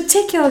 please. So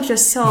take care of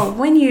yourself.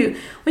 When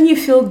you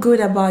feel good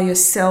about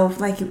yourself,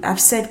 like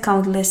I've said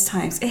countless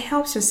times, it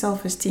helps your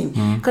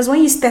self-esteem. Because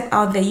when you step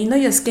out there,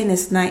 your skin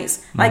is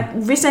nice. Like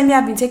recently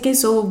I've been taking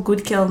so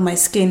good care of my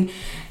skin.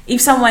 If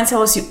someone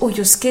tells you, oh,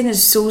 your skin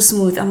is so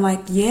smooth, I'm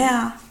like,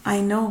 yeah,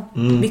 I know,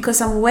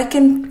 because I'm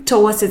working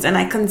towards it and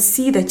I can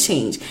see the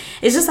change.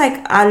 It's just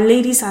like our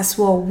ladies as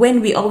well.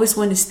 When we always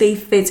want to stay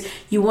fit,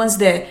 you want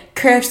the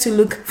curves to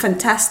look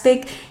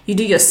fantastic. You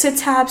do your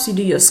sit-ups, you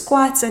do your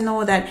squats and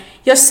all that.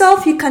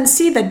 Yourself, you can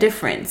see the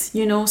difference,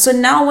 So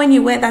now when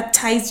you wear that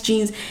tight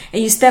jeans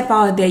and you step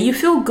out there, you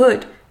feel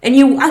good. And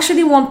you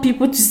actually want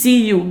people to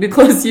see you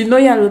because you're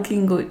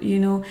looking good,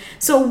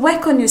 So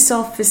work on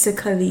yourself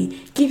physically.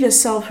 Give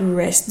yourself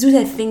rest. Do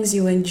the things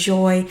you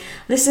enjoy.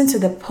 Listen to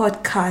the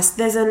podcast.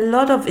 There's a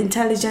lot of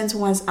intelligent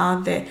ones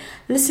out there.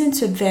 listen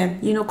to them,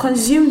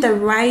 consume the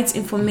right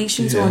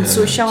information on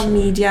social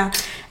media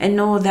and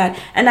all that.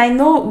 And I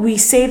know we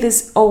say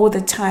this all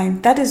the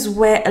time. That is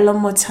where a lot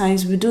more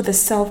times we do the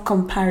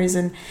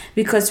self-comparison,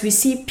 because we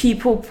see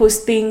people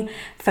posting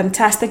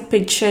fantastic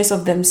pictures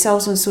of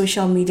themselves on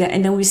social media,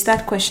 and then we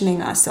start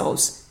questioning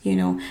ourselves.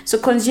 So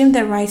consume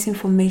the right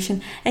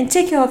information and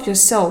take care of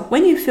yourself.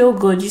 When you feel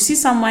good, you see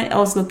someone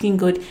else looking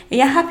good and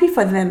you're happy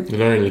for them. You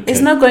don't really care. It's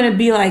not going to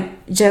be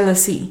like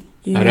jealousy.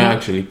 I don't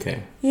actually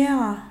care.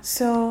 Yeah,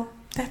 so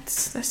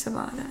that's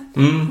about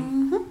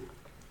that.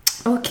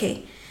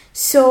 Okay,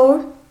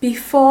 so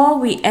before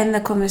we end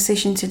the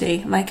conversation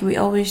today, like we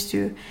always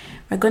do,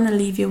 we're going to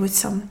leave you with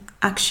some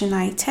action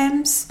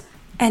items.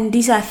 And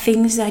these are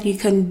things that you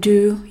can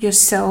do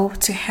yourself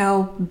to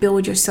help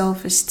build your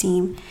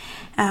self-esteem.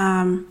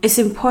 It's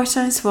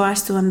important for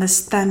us to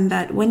understand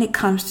that when it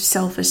comes to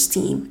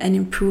self-esteem and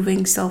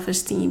improving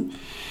self-esteem,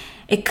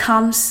 it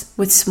comes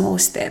with small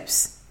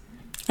steps.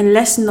 And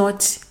let's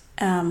not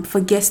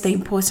forget the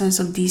importance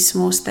of these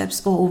small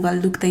steps or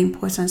overlook the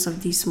importance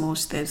of these small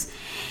steps.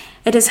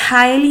 It is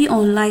highly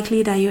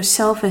unlikely that your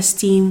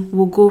self-esteem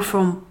will go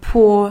from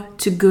poor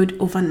to good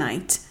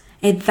overnight.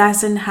 It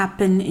doesn't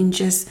happen in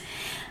just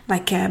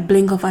like a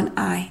blink of an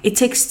eye. It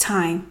takes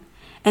time,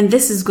 and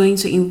this is going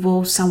to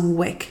involve some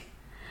work.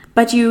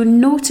 But you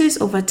notice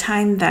over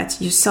time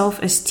that your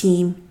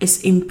self-esteem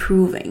is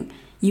improving.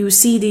 You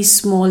see these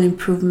small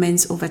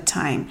improvements over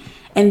time.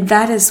 And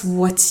that is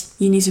what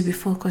you need to be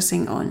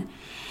focusing on.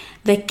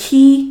 The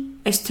key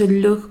is to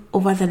look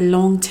over the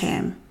long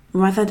term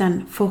rather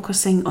than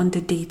focusing on the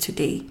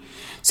day-to-day.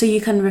 So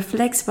you can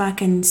reflect back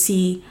and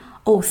see,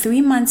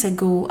 3 months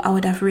ago, I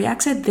would have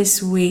reacted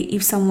this way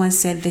if someone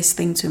said this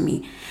thing to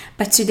me.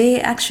 But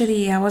today,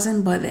 actually, I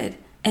wasn't bothered.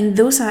 And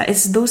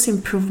it's those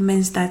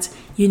improvements that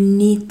you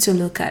need to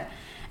look at.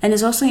 And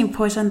it's also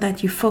important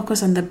that you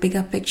focus on the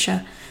bigger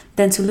picture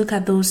than to look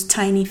at those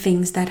tiny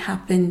things that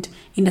happened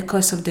in the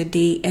course of the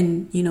day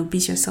and,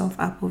 beat yourself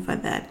up over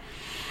that.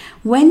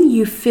 When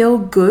you feel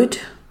good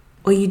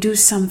or you do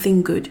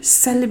something good,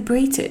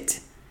 celebrate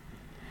it.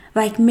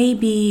 Like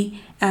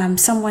maybe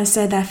someone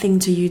said that thing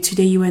to you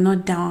today, you were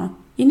not down.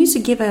 You need to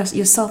give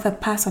yourself a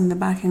pat on the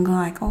back and go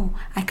like,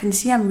 I can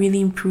see I'm really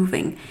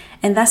improving.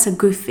 And that's a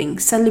good thing.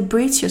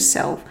 Celebrate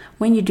yourself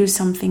when you do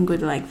something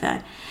good like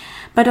that.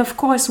 But of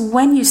course,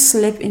 when you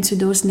slip into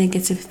those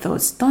negative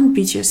thoughts, don't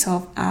beat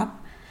yourself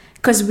up,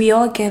 because we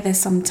all get there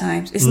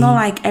sometimes. It's not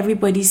like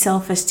everybody's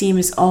self-esteem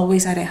is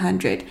always at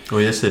 100.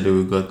 Yesterday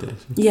we got there.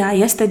 Yeah,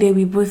 yesterday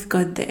we both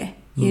got there,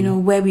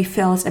 where we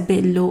felt a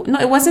bit low. No,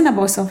 it wasn't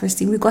about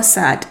self-esteem. We got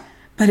sad.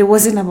 But it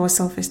wasn't about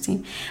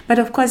self-esteem. But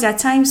of course, there are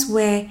times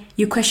where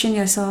you question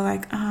yourself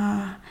like,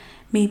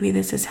 maybe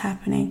this is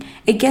happening.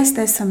 It gets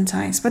there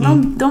sometimes. But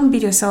don't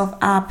beat yourself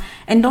up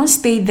and don't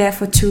stay there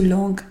for too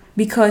long,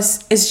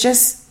 because it's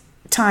just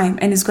time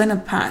and it's going to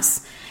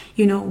pass.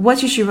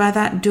 What you should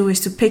rather do is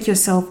to pick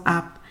yourself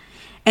up.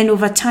 And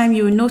over time,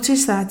 you will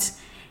notice that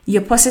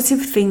your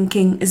positive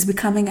thinking is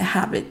becoming a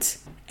habit.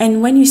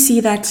 And when you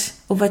see that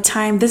over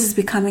time, this is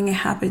becoming a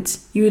habit,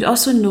 you would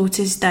also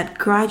notice that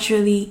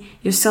gradually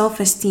your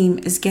self-esteem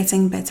is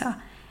getting better,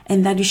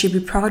 and that you should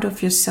be proud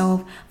of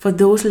yourself for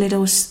those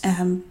little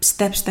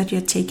steps that you're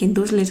taking,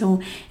 those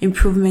little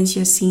improvements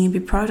you're seeing.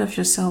 Be proud of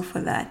yourself for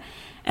that.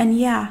 And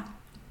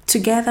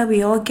together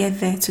we all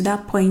get there to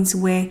that point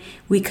where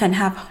we can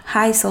have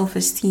high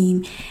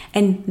self-esteem,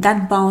 and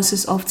that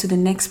bounces off to the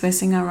next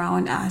person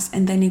around us,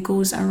 and then it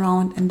goes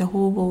around and the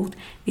whole world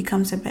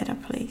becomes a better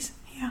place.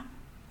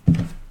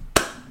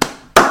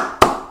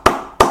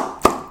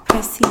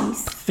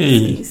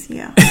 Precis.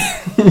 Yeah.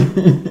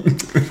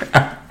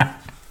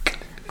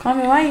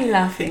 Kwame, why are you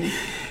laughing?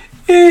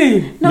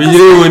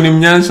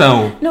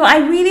 No, I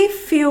really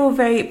feel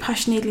very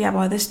passionately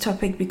about this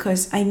topic,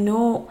 because I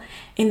know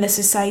in the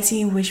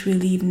society in which we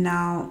live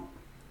now,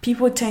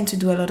 people tend to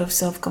do a lot of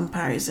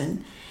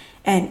self-comparison,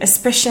 and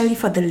especially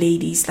for the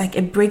ladies. Like,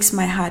 it breaks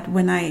my heart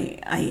when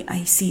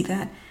I see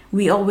that.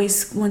 We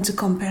always want to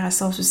compare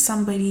ourselves with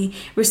somebody.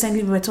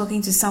 Recently, we were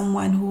talking to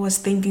someone who was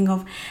thinking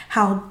of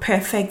how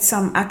perfect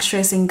some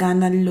actress in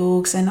Ghana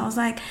looks. And I was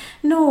like,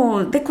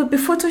 no, there could be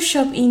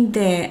Photoshop in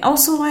there.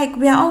 Also, like,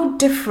 we are all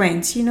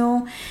different,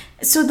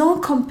 So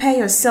don't compare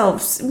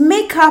yourselves.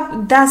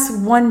 Makeup does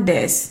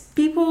wonders.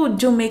 People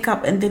do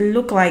makeup and they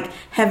look like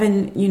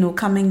heaven,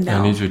 coming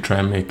down. I need to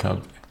try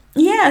makeup.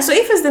 Yeah, so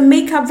if it's the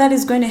makeup that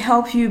is going to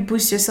help you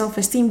boost your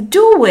self-esteem,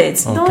 do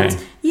it. Okay.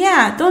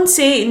 Don't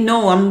say,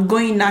 no, I'm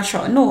going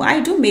natural. No, I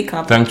do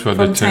makeup. Thanks for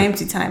the tip. From time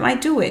to time. I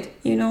do it,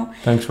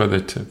 Thanks for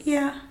the tip.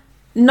 Yeah.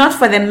 Not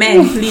for the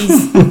men,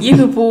 please. You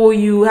people,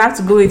 you have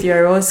to go with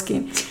your raw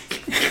skin.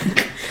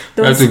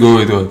 You have to go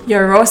with what?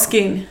 Your raw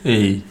skin.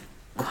 Hey.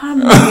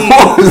 Kwame.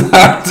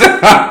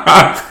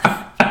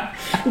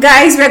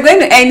 Guys, we're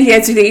going to end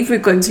here today if we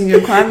continue.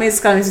 Kwame is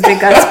coming to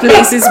take us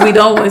places we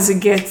don't want to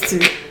get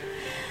to.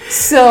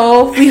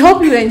 So we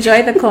hope you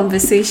enjoyed the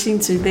conversation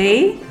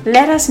today.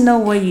 Let us know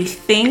what you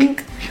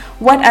think.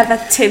 what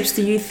other tips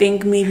do you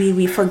think maybe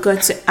we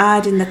forgot to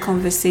add in the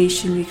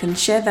conversation? You can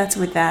share that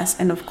with us,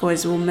 and of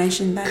course we'll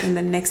mention that in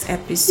the next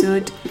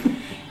episode.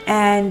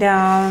 And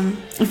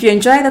if you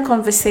enjoy the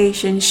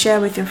conversation,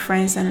 share with your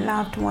friends and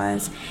loved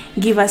ones.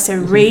 Give us a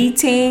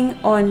rating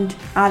on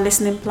our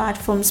listening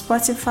platform,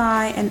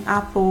 Spotify and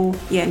Apple.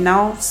 Yeah,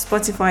 now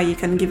Spotify you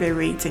can give a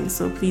rating,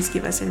 so please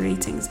give us a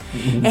ratings.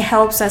 It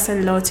helps us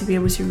a lot to be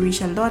able to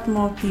reach a lot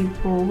more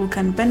people who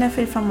can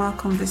benefit from our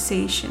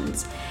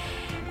conversations.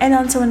 And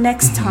until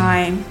next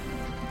time,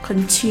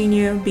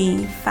 continue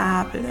being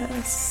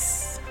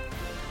fabulous.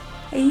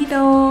 Hey,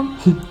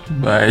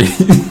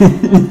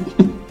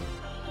 Bye.